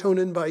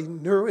serotonin by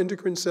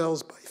neuroendocrine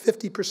cells by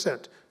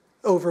 50%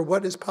 over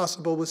what is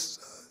possible with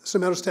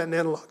somatostatin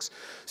analogs.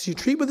 So you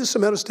treat with a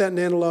somatostatin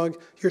analog,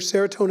 your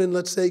serotonin,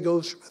 let's say,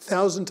 goes from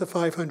 1,000 to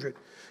 500.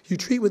 You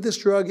treat with this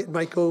drug, it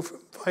might go from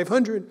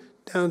 500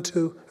 down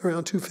to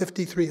around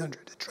 250,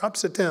 300. It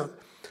drops it down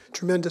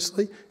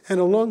tremendously,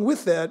 and along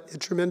with that, it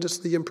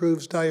tremendously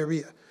improves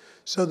diarrhea.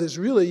 So there's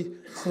really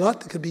a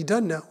lot that could be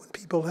done now when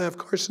people have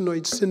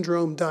carcinoid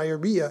syndrome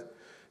diarrhea.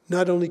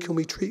 Not only can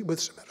we treat with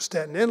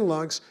somatostatin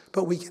analogs,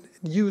 but we can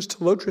use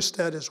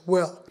telotrestat as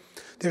well.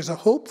 There's a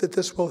hope that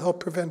this will help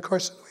prevent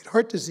carcinoid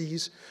heart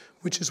disease,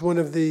 which is one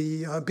of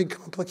the big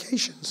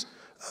complications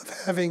of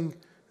having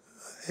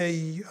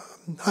a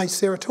high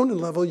serotonin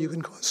level. You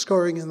can cause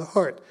scarring in the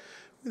heart.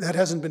 That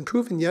hasn't been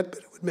proven yet, but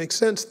it would make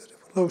sense that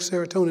low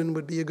serotonin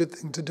would be a good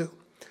thing to do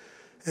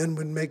and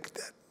would make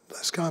that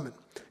less common.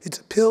 It's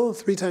a pill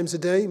 3 times a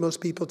day.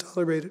 Most people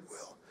tolerate it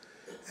well.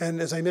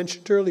 And as I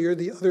mentioned earlier,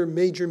 the other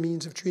major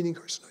means of treating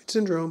carcinoid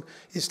syndrome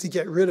is to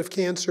get rid of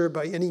cancer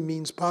by any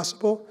means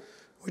possible,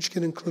 which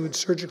can include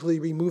surgically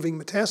removing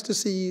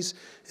metastases.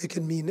 It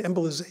can mean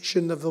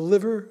embolization of the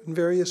liver in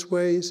various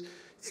ways.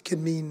 It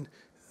can mean,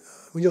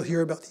 you'll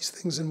hear about these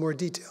things in more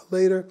detail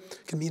later.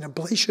 It can mean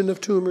ablation of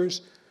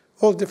tumors,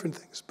 all different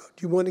things. But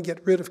you want to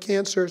get rid of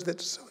cancers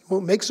that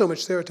won't make so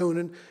much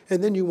serotonin,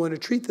 and then you want to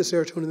treat the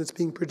serotonin that's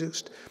being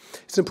produced.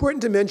 It's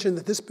important to mention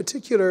that this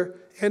particular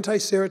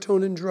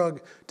anti-serotonin drug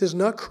does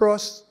not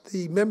cross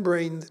the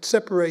membrane that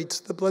separates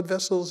the blood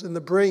vessels in the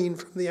brain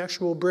from the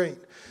actual brain.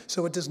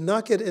 So it does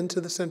not get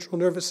into the central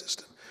nervous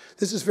system.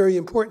 This is very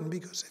important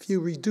because if you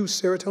reduce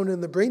serotonin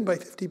in the brain by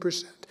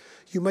 50%,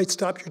 you might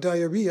stop your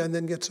diarrhea and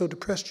then get so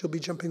depressed you'll be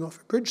jumping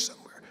off a bridge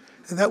somewhere.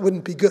 And that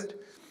wouldn't be good.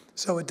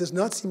 So it does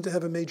not seem to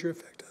have a major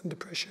effect on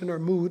depression or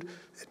mood.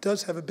 It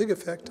does have a big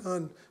effect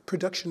on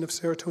production of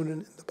serotonin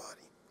in the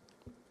body.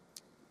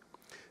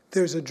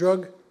 There's a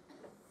drug,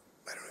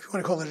 I don't know if you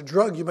want to call it a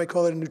drug, you might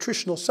call it a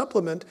nutritional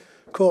supplement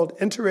called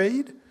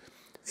Enterade.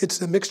 It's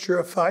a mixture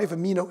of 5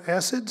 amino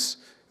acids,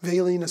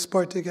 valine,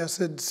 aspartic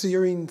acid,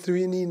 serine,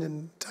 threonine,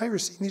 and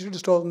tyrosine. These are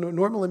just all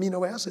normal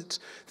amino acids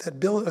that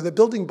are the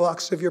building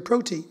blocks of your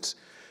proteins,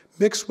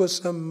 mixed with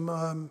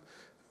some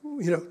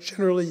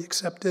generally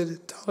accepted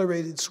and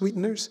tolerated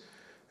sweeteners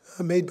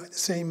made by the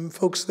same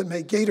folks that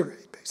make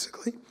Gatorade,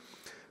 basically.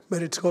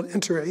 But it's called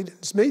Enterade.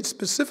 It's made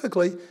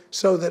specifically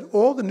so that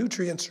all the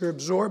nutrients are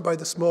absorbed by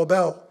the small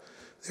bowel.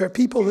 There are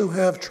people who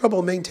have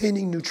trouble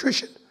maintaining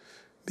nutrition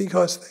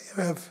because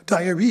they have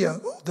diarrhea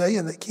all day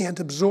and they can't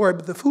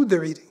absorb the food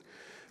they're eating.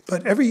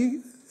 But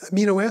every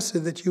amino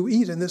acid that you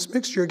eat in this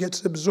mixture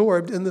gets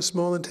absorbed in the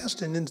small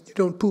intestine and you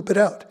don't poop it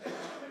out.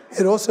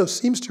 It also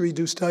seems to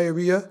reduce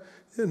diarrhea.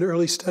 An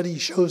early study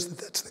shows that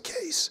that's the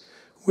case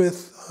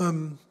with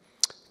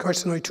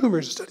carcinoid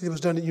tumors, a study that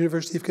was done at the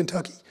University of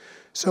Kentucky.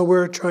 So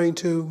we're trying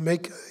to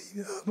make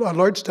a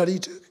large study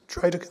to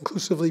try to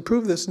conclusively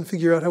prove this and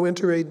figure out how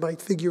Enterade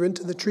might figure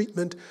into the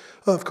treatment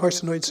of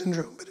carcinoid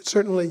syndrome. But it's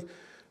certainly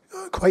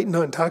quite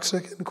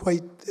non-toxic and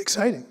quite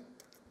exciting.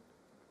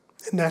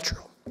 and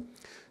natural.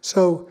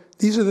 So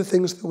these are the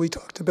things that we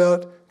talked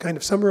about, kind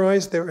of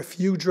summarized. There are a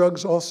few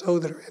drugs also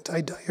that are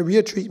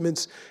anti-diarrhea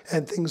treatments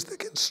and things that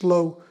can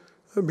slow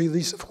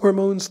release of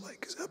hormones,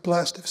 like a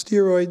blast of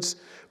steroids,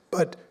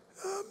 but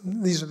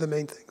these are the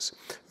main things.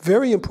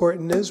 Very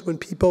important is when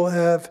people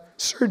have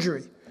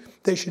surgery,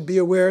 they should be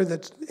aware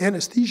that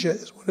anesthesia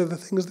is one of the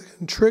things that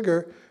can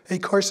trigger a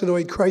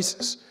carcinoid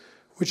crisis,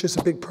 which is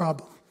a big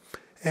problem.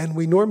 And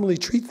we normally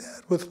treat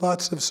that with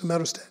lots of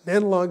somatostatin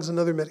analogs and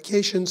other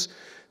medications.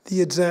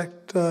 The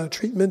exact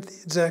treatment,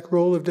 the exact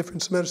role of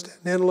different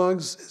somatostatin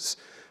analogs is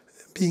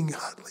being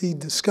hotly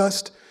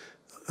discussed.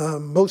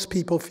 Most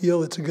people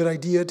feel it's a good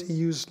idea to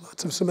use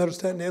lots of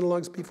somatostatin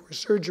analogs before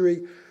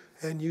surgery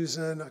and use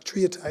an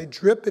octreotide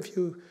drip if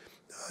you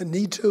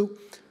need to.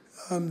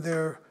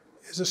 There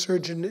is a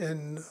surgeon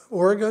in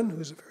Oregon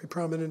who's a very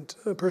prominent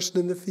person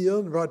in the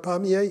field, Rod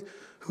Pommier,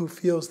 who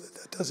feels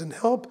that that doesn't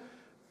help,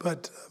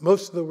 but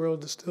most of the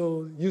world is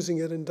still using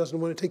it and doesn't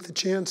want to take the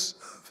chance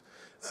of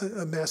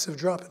a massive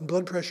drop in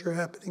blood pressure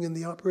happening in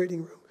the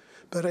operating room.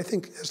 But I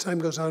think as time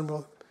goes on,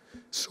 we'll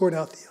sort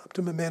out the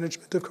optimum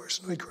management of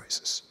carcinoid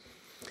crisis.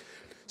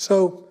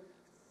 So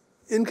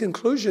in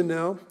conclusion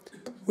now,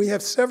 we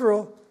have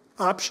several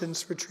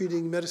options for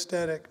treating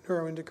metastatic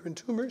neuroendocrine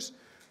tumors.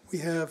 We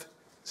have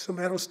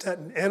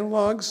somatostatin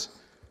analogs,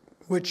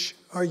 which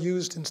are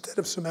used instead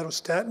of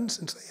somatostatin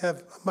since they have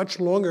a much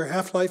longer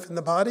half-life in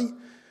the body.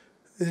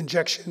 An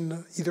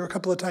injection either a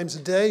couple of times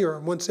a day or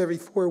once every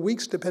 4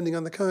 weeks, depending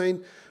on the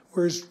kind,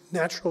 whereas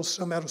natural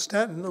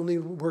somatostatin only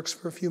works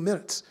for a few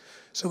minutes.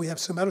 So we have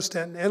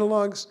somatostatin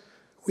analogs.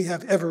 We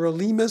have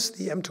everolimus,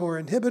 the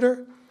mTOR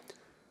inhibitor.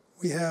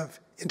 We have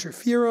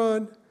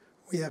interferon.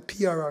 We have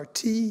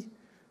PRRT.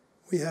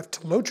 We have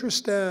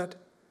telotrestat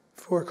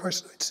for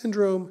carcinoid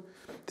syndrome.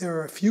 There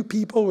are a few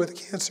people where the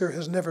cancer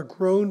has never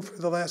grown for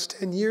the last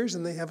 10 years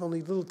and they have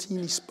only little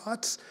teeny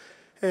spots.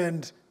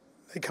 And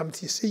they come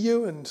to see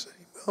you and say,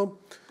 well,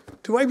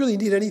 do I really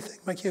need anything?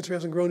 My cancer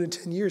hasn't grown in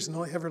 10 years and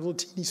all I have are little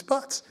teeny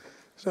spots.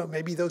 So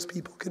maybe those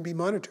people can be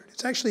monitored.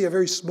 It's actually a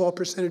very small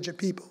percentage of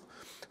people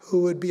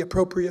who would be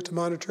appropriate to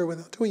monitor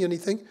without doing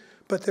anything.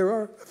 But there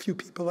are a few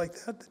people like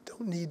that that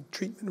don't need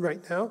treatment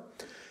right now.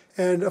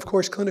 And of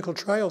course, clinical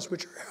trials,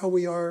 which are how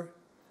we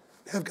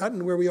have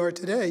gotten where we are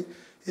today,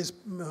 is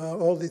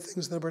all the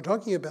things that we're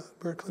talking about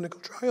were clinical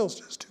trials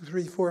just 2,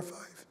 3, 4,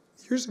 5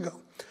 years ago.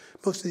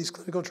 Most of these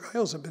clinical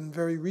trials have been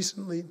very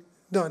recently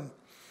done.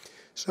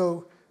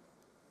 So,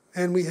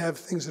 and we have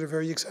things that are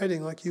very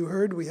exciting. Like you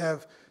heard, we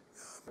have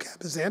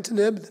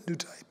cabozantinib, the new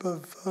type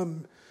of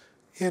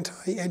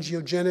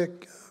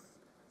anti-angiogenic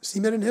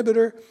c-MET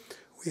inhibitor.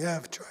 We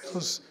have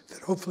trials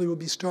that hopefully will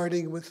be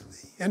starting with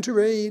the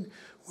Enteraid.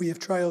 We have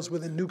trials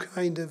with a new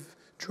kind of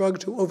drug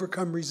to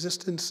overcome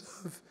resistance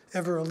of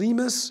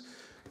everolimus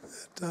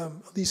that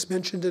Elise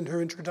mentioned in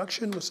her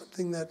introduction was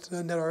something that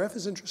NetRF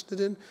is interested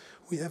in.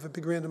 We have a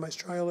big randomized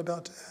trial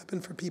about to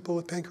happen for people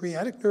with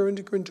pancreatic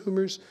neuroendocrine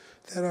tumors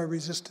that are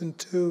resistant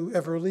to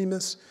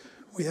everolimus.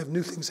 We have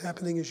new things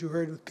happening, as you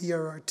heard, with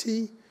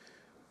PRRT,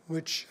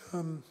 which,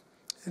 and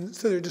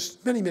so there are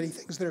just many, many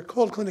things that are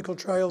called clinical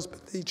trials,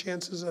 but the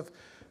chances of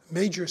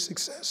major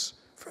success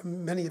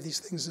from many of these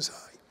things is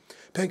high.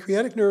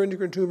 Pancreatic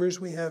neuroendocrine tumors,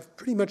 we have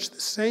pretty much the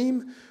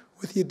same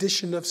with the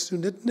addition of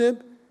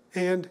sunitinib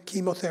and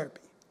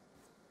chemotherapy,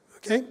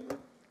 okay?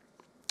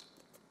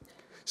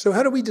 So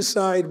how do we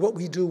decide what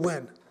we do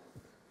when?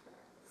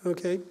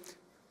 Okay,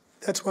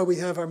 that's why we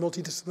have our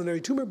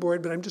multidisciplinary tumor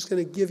board, but I'm just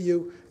going to give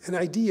you an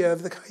idea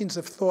of the kinds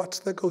of thoughts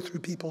that go through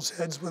people's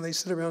heads when they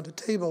sit around a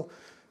table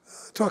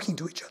talking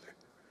to each other,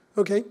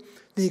 okay?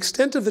 The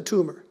extent of the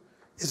tumor,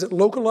 is it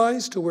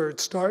localized to where it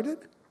started?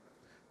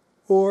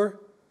 Or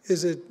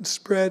is it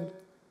spread?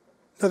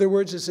 In other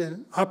words, is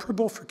it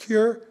operable for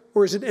cure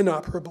or is it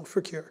inoperable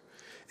for cure?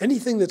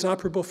 Anything that's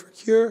operable for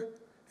cure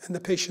and the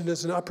patient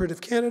is an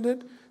operative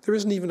candidate, there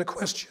isn't even a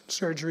question.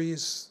 Surgery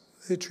is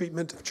the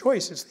treatment of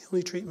choice. It's the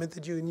only treatment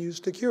that you can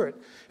use to cure it.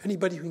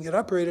 Anybody who can get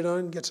operated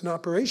on gets an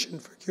operation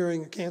for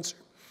curing a cancer.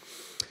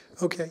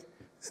 Okay,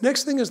 the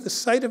next thing is the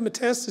site of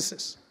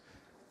metastasis.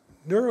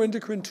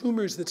 Neuroendocrine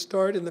tumors that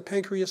start in the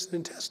pancreas and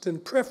intestine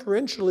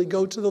preferentially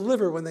go to the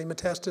liver when they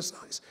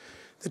metastasize.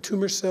 The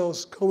tumor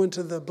cells go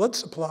into the blood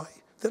supply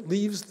that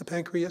leaves the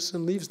pancreas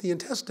and leaves the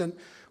intestine,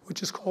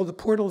 which is called the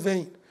portal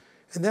vein.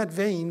 And that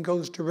vein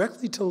goes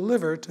directly to the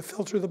liver to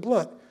filter the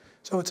blood.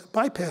 So it's a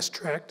bypass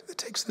tract that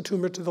takes the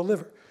tumor to the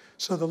liver.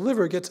 So the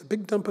liver gets a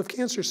big dump of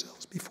cancer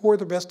cells before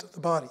the rest of the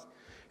body.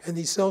 And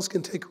these cells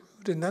can take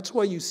root, and that's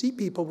why you see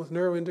people with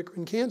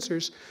neuroendocrine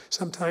cancers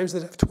sometimes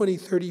that have 20,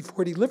 30,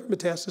 40 liver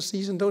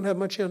metastases and don't have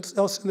much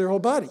else in their whole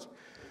body.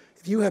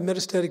 If you have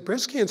metastatic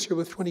breast cancer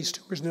with 20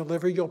 tumors in your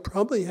liver, you'll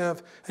probably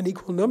have an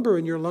equal number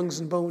in your lungs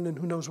and bone and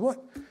who knows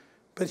what.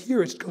 But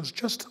here it goes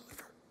just to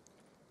liver.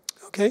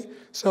 Okay?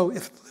 So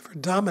if liver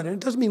dominant,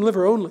 it doesn't mean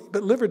liver only,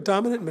 but liver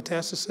dominant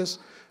metastasis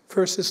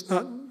versus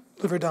not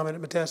liver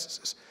dominant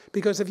metastasis.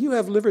 Because if you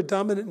have liver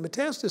dominant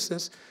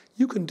metastasis,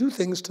 you can do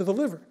things to the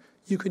liver.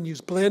 You can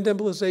use bland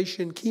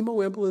embolization,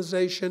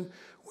 chemoembolization.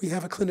 We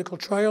have a clinical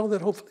trial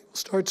that hopefully will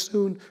start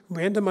soon,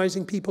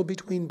 randomizing people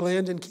between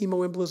bland and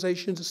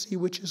chemoembolization to see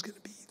which is going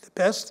to be the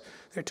best.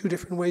 There are two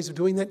different ways of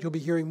doing that. You'll be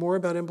hearing more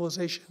about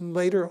embolization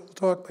later. I'll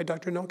talk by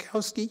Dr.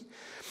 Nowakowski.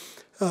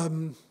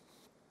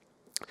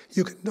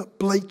 You can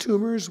ablate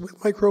tumors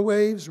with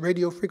microwaves,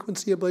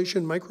 radiofrequency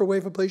ablation,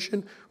 microwave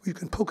ablation, where you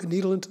can poke a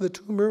needle into the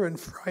tumor and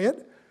fry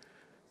it.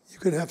 You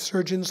can have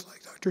surgeons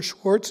like Dr.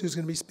 Schwartz, who's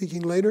going to be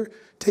speaking later,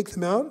 take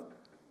them out,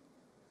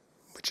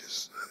 which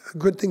is a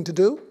good thing to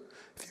do.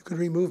 If you can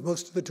remove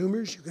most of the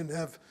tumors, you can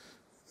have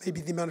maybe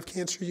the amount of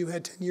cancer you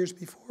had 10 years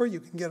before. You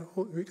can kind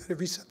of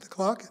reset the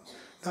clock and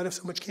not have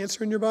so much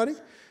cancer in your body.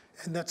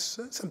 And that's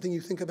something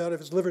you think about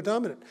if it's liver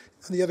dominant.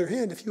 On the other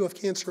hand, if you have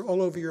cancer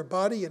all over your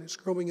body and it's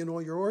growing in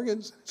all your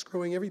organs, and it's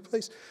growing every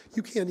place,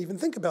 you can't even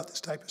think about this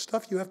type of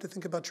stuff. You have to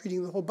think about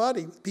treating the whole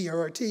body with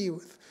PRRT,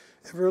 with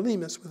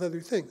everolimus, with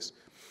other things.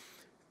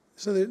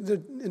 So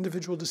the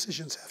individual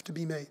decisions have to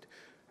be made.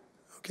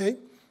 Okay?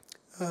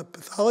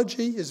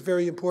 Pathology is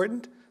very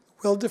important.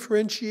 Well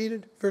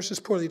differentiated versus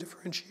poorly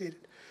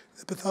differentiated.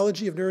 The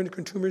pathology of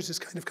neuroendocrine tumors is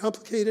kind of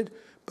complicated,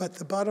 but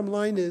the bottom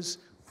line is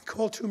we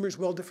call tumors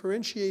well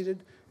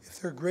differentiated if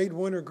they're grade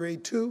 1 or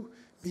grade 2,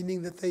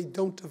 meaning that they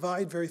don't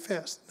divide very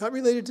fast. Not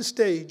related to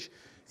stage,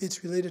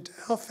 it's related to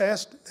how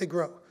fast they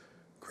grow.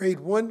 Grade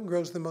 1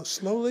 grows the most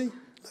slowly,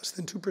 less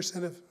than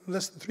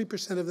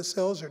 3% of the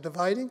cells are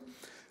dividing.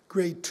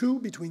 Grade 2,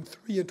 between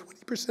 3 and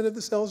 20% of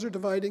the cells are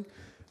dividing.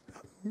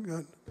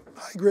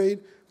 High grade,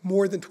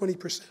 more than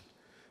 20%.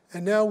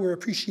 And now we're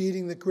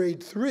appreciating that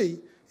grade 3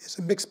 is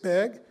a mixed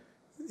bag.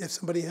 If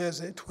somebody has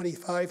a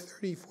 25,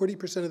 30,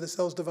 40% of the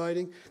cells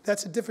dividing,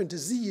 that's a different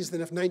disease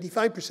than if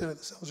 95% of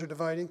the cells are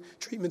dividing.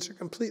 Treatments are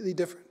completely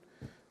different.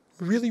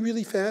 Really,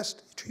 really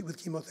fast, you treat with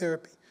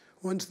chemotherapy.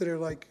 Ones that are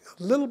like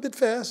a little bit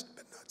fast,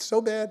 but not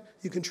so bad,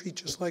 you can treat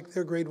just like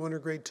they're grade 1 or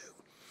grade 2.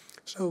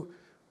 So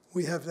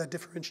we have that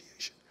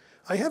differentiation.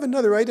 I have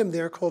another item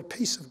there called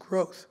pace of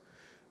growth.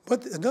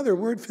 But another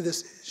word for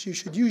this is you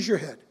should use your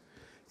head.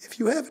 If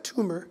you have a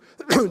tumor,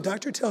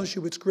 doctor tells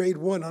you it's grade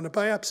 1 on a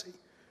biopsy,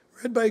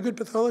 read by a good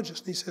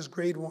pathologist, and he says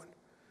grade 1.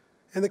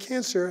 And the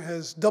cancer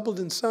has doubled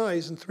in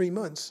size in 3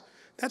 months.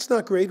 That's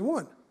not grade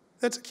 1.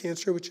 That's a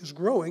cancer which is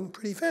growing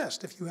pretty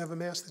fast. If you have a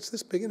mass that's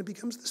this big and it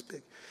becomes this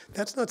big.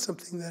 That's not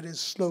something that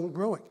is slow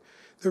growing.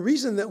 The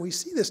reason that we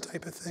see this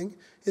type of thing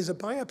is a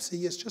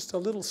biopsy is just a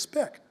little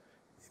speck.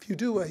 If you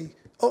do a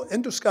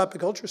endoscopic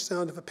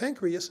ultrasound of a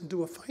pancreas and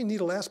do a fine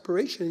needle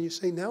aspiration and you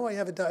say, now I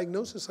have a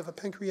diagnosis of a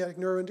pancreatic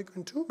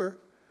neuroendocrine tumor,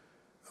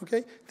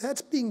 okay,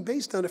 that's being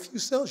based on a few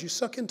cells you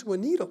suck into a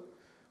needle.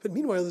 But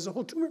meanwhile, there's a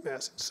whole tumor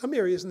mass. And some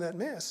areas in that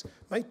mass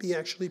might be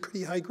actually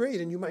pretty high grade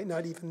and you might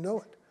not even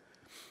know it.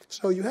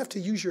 So you have to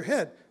use your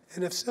head.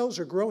 And if cells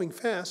are growing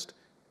fast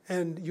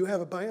and you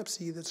have a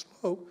biopsy that's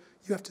low,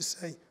 you have to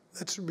say,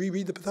 let's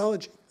reread the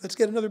pathology. Let's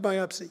get another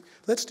biopsy.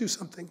 Let's do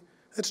something.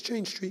 Let's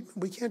change treatment.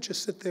 We can't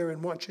just sit there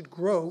and watch it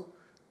grow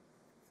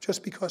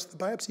just because the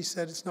biopsy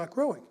said it's not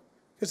growing,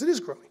 because it is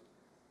growing.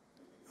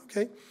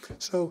 Okay?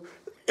 So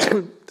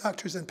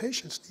doctors and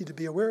patients need to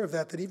be aware of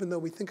that even though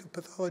we think of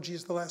pathology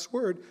as the last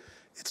word,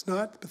 it's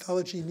not.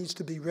 Pathology needs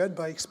to be read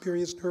by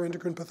experienced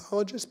neuroendocrine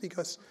pathologists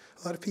because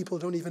a lot of people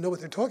don't even know what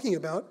they're talking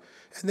about.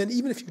 And then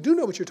even if you do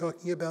know what you're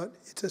talking about,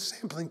 it's a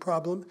sampling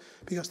problem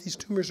because these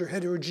tumors are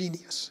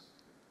heterogeneous.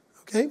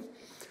 Okay?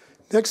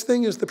 Next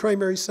thing is the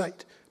primary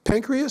site.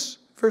 Pancreas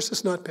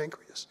versus not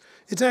pancreas.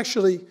 It's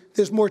actually,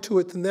 there's more to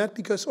it than that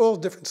because all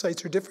different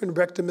sites are different.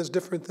 Rectum is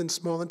different than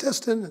small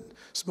intestine, and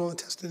small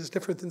intestine is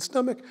different than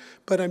stomach.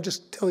 But I'm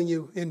just telling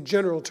you in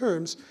general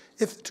terms,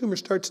 if the tumor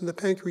starts in the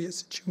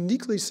pancreas, it's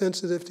uniquely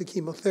sensitive to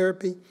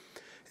chemotherapy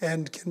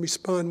and can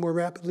respond more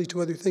rapidly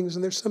to other things.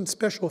 And there's some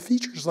special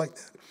features like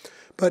that.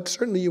 But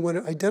certainly you want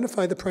to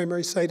identify the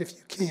primary site if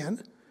you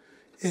can.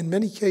 In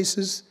many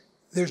cases,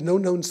 there's no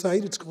known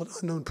site. It's called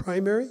unknown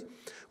primary.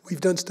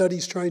 We've done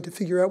studies trying to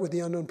figure out what the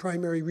unknown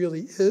primary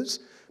really is.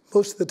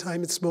 Most of the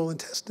time it's small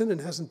intestine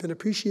and hasn't been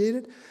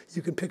appreciated.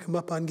 You can pick them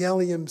up on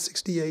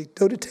gallium-68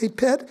 dotatate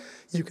PET.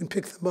 You can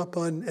pick them up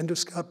on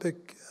endoscopic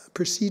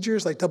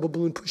procedures like double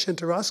balloon push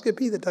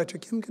enteroscopy that Dr.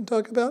 Kim can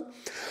talk about.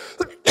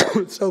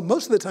 So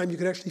most of the time you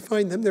can actually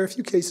find them. There are a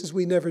few cases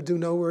we never do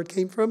know where it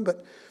came from,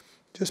 but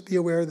just be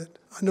aware that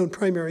unknown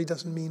primary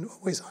doesn't mean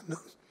always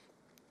unknown.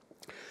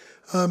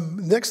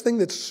 Next thing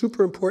that's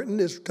super important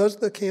is, does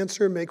the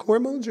cancer make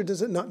hormones or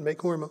does it not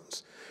make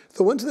hormones?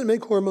 The ones that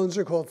make hormones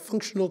are called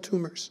functional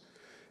tumors.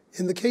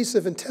 In the case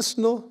of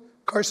intestinal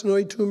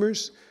carcinoid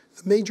tumors,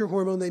 the major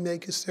hormone they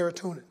make is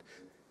serotonin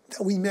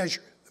that we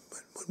measure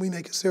when we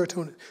make a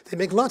serotonin. They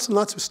make lots and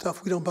lots of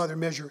stuff we don't bother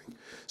measuring.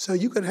 So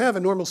you can have a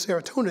normal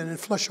serotonin and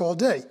flush all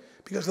day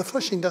because the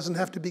flushing doesn't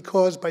have to be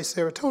caused by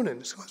serotonin.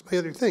 It's caused by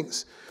other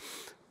things.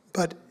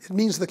 But it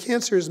means the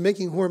cancer is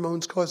making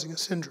hormones causing a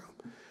syndrome.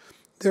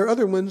 There are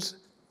other ones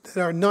that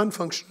are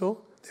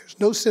non-functional. There's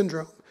no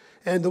syndrome.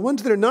 And the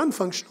ones that are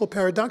non-functional,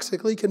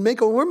 paradoxically, can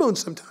make a hormone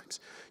sometimes.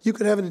 You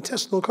could have an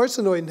intestinal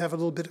carcinoid and have a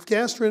little bit of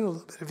gastrin, a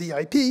little bit of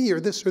VIP, or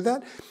this or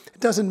that. It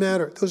doesn't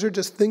matter. Those are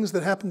just things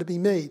that happen to be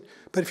made.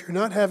 But if you're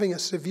not having a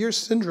severe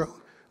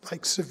syndrome,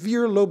 like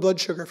severe low blood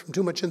sugar from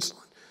too much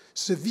insulin,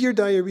 severe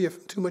diarrhea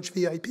from too much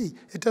VIP,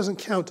 it doesn't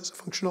count as a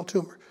functional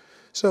tumor.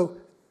 So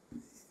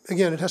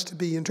again, it has to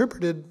be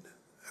interpreted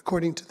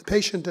according to the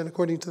patient and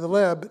according to the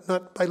lab, but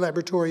not by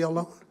laboratory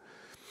alone.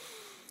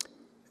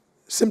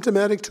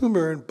 Symptomatic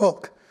tumor in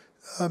bulk,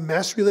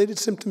 mass-related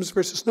symptoms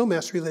versus no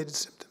mass-related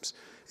symptoms.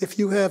 If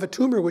you have a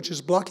tumor which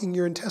is blocking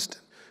your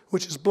intestine,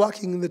 which is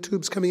blocking the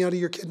tubes coming out of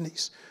your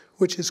kidneys,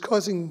 which is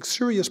causing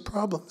serious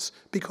problems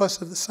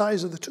because of the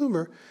size of the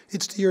tumor,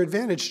 it's to your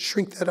advantage to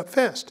shrink that up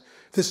fast.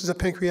 If this is a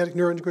pancreatic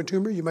neuroendocrine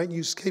tumor, you might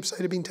use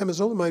capecitabine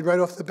temozolomide right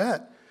off the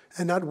bat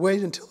and not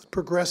wait until it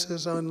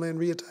progresses on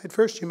lanreotide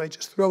first. You might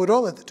just throw it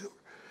all at the tumor.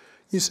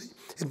 You see,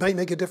 it might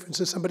make a difference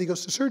if somebody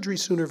goes to surgery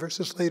sooner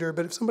versus later,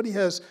 but if somebody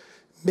has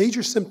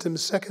major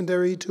symptoms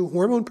secondary to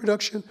hormone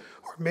production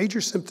or major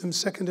symptoms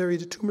secondary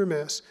to tumor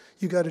mass,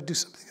 you got to do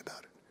something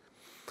about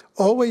it.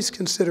 Always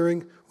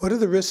considering what are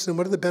the risks and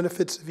what are the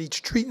benefits of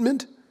each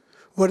treatment,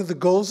 what are the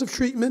goals of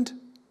treatment,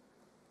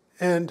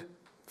 and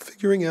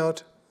figuring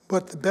out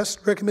what the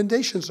best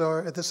recommendations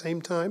are at the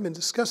same time and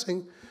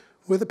discussing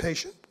with the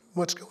patient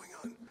what's going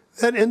on.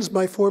 That ends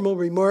my formal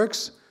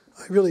remarks.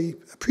 I really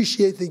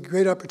appreciate the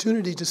great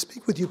opportunity to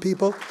speak with you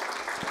people.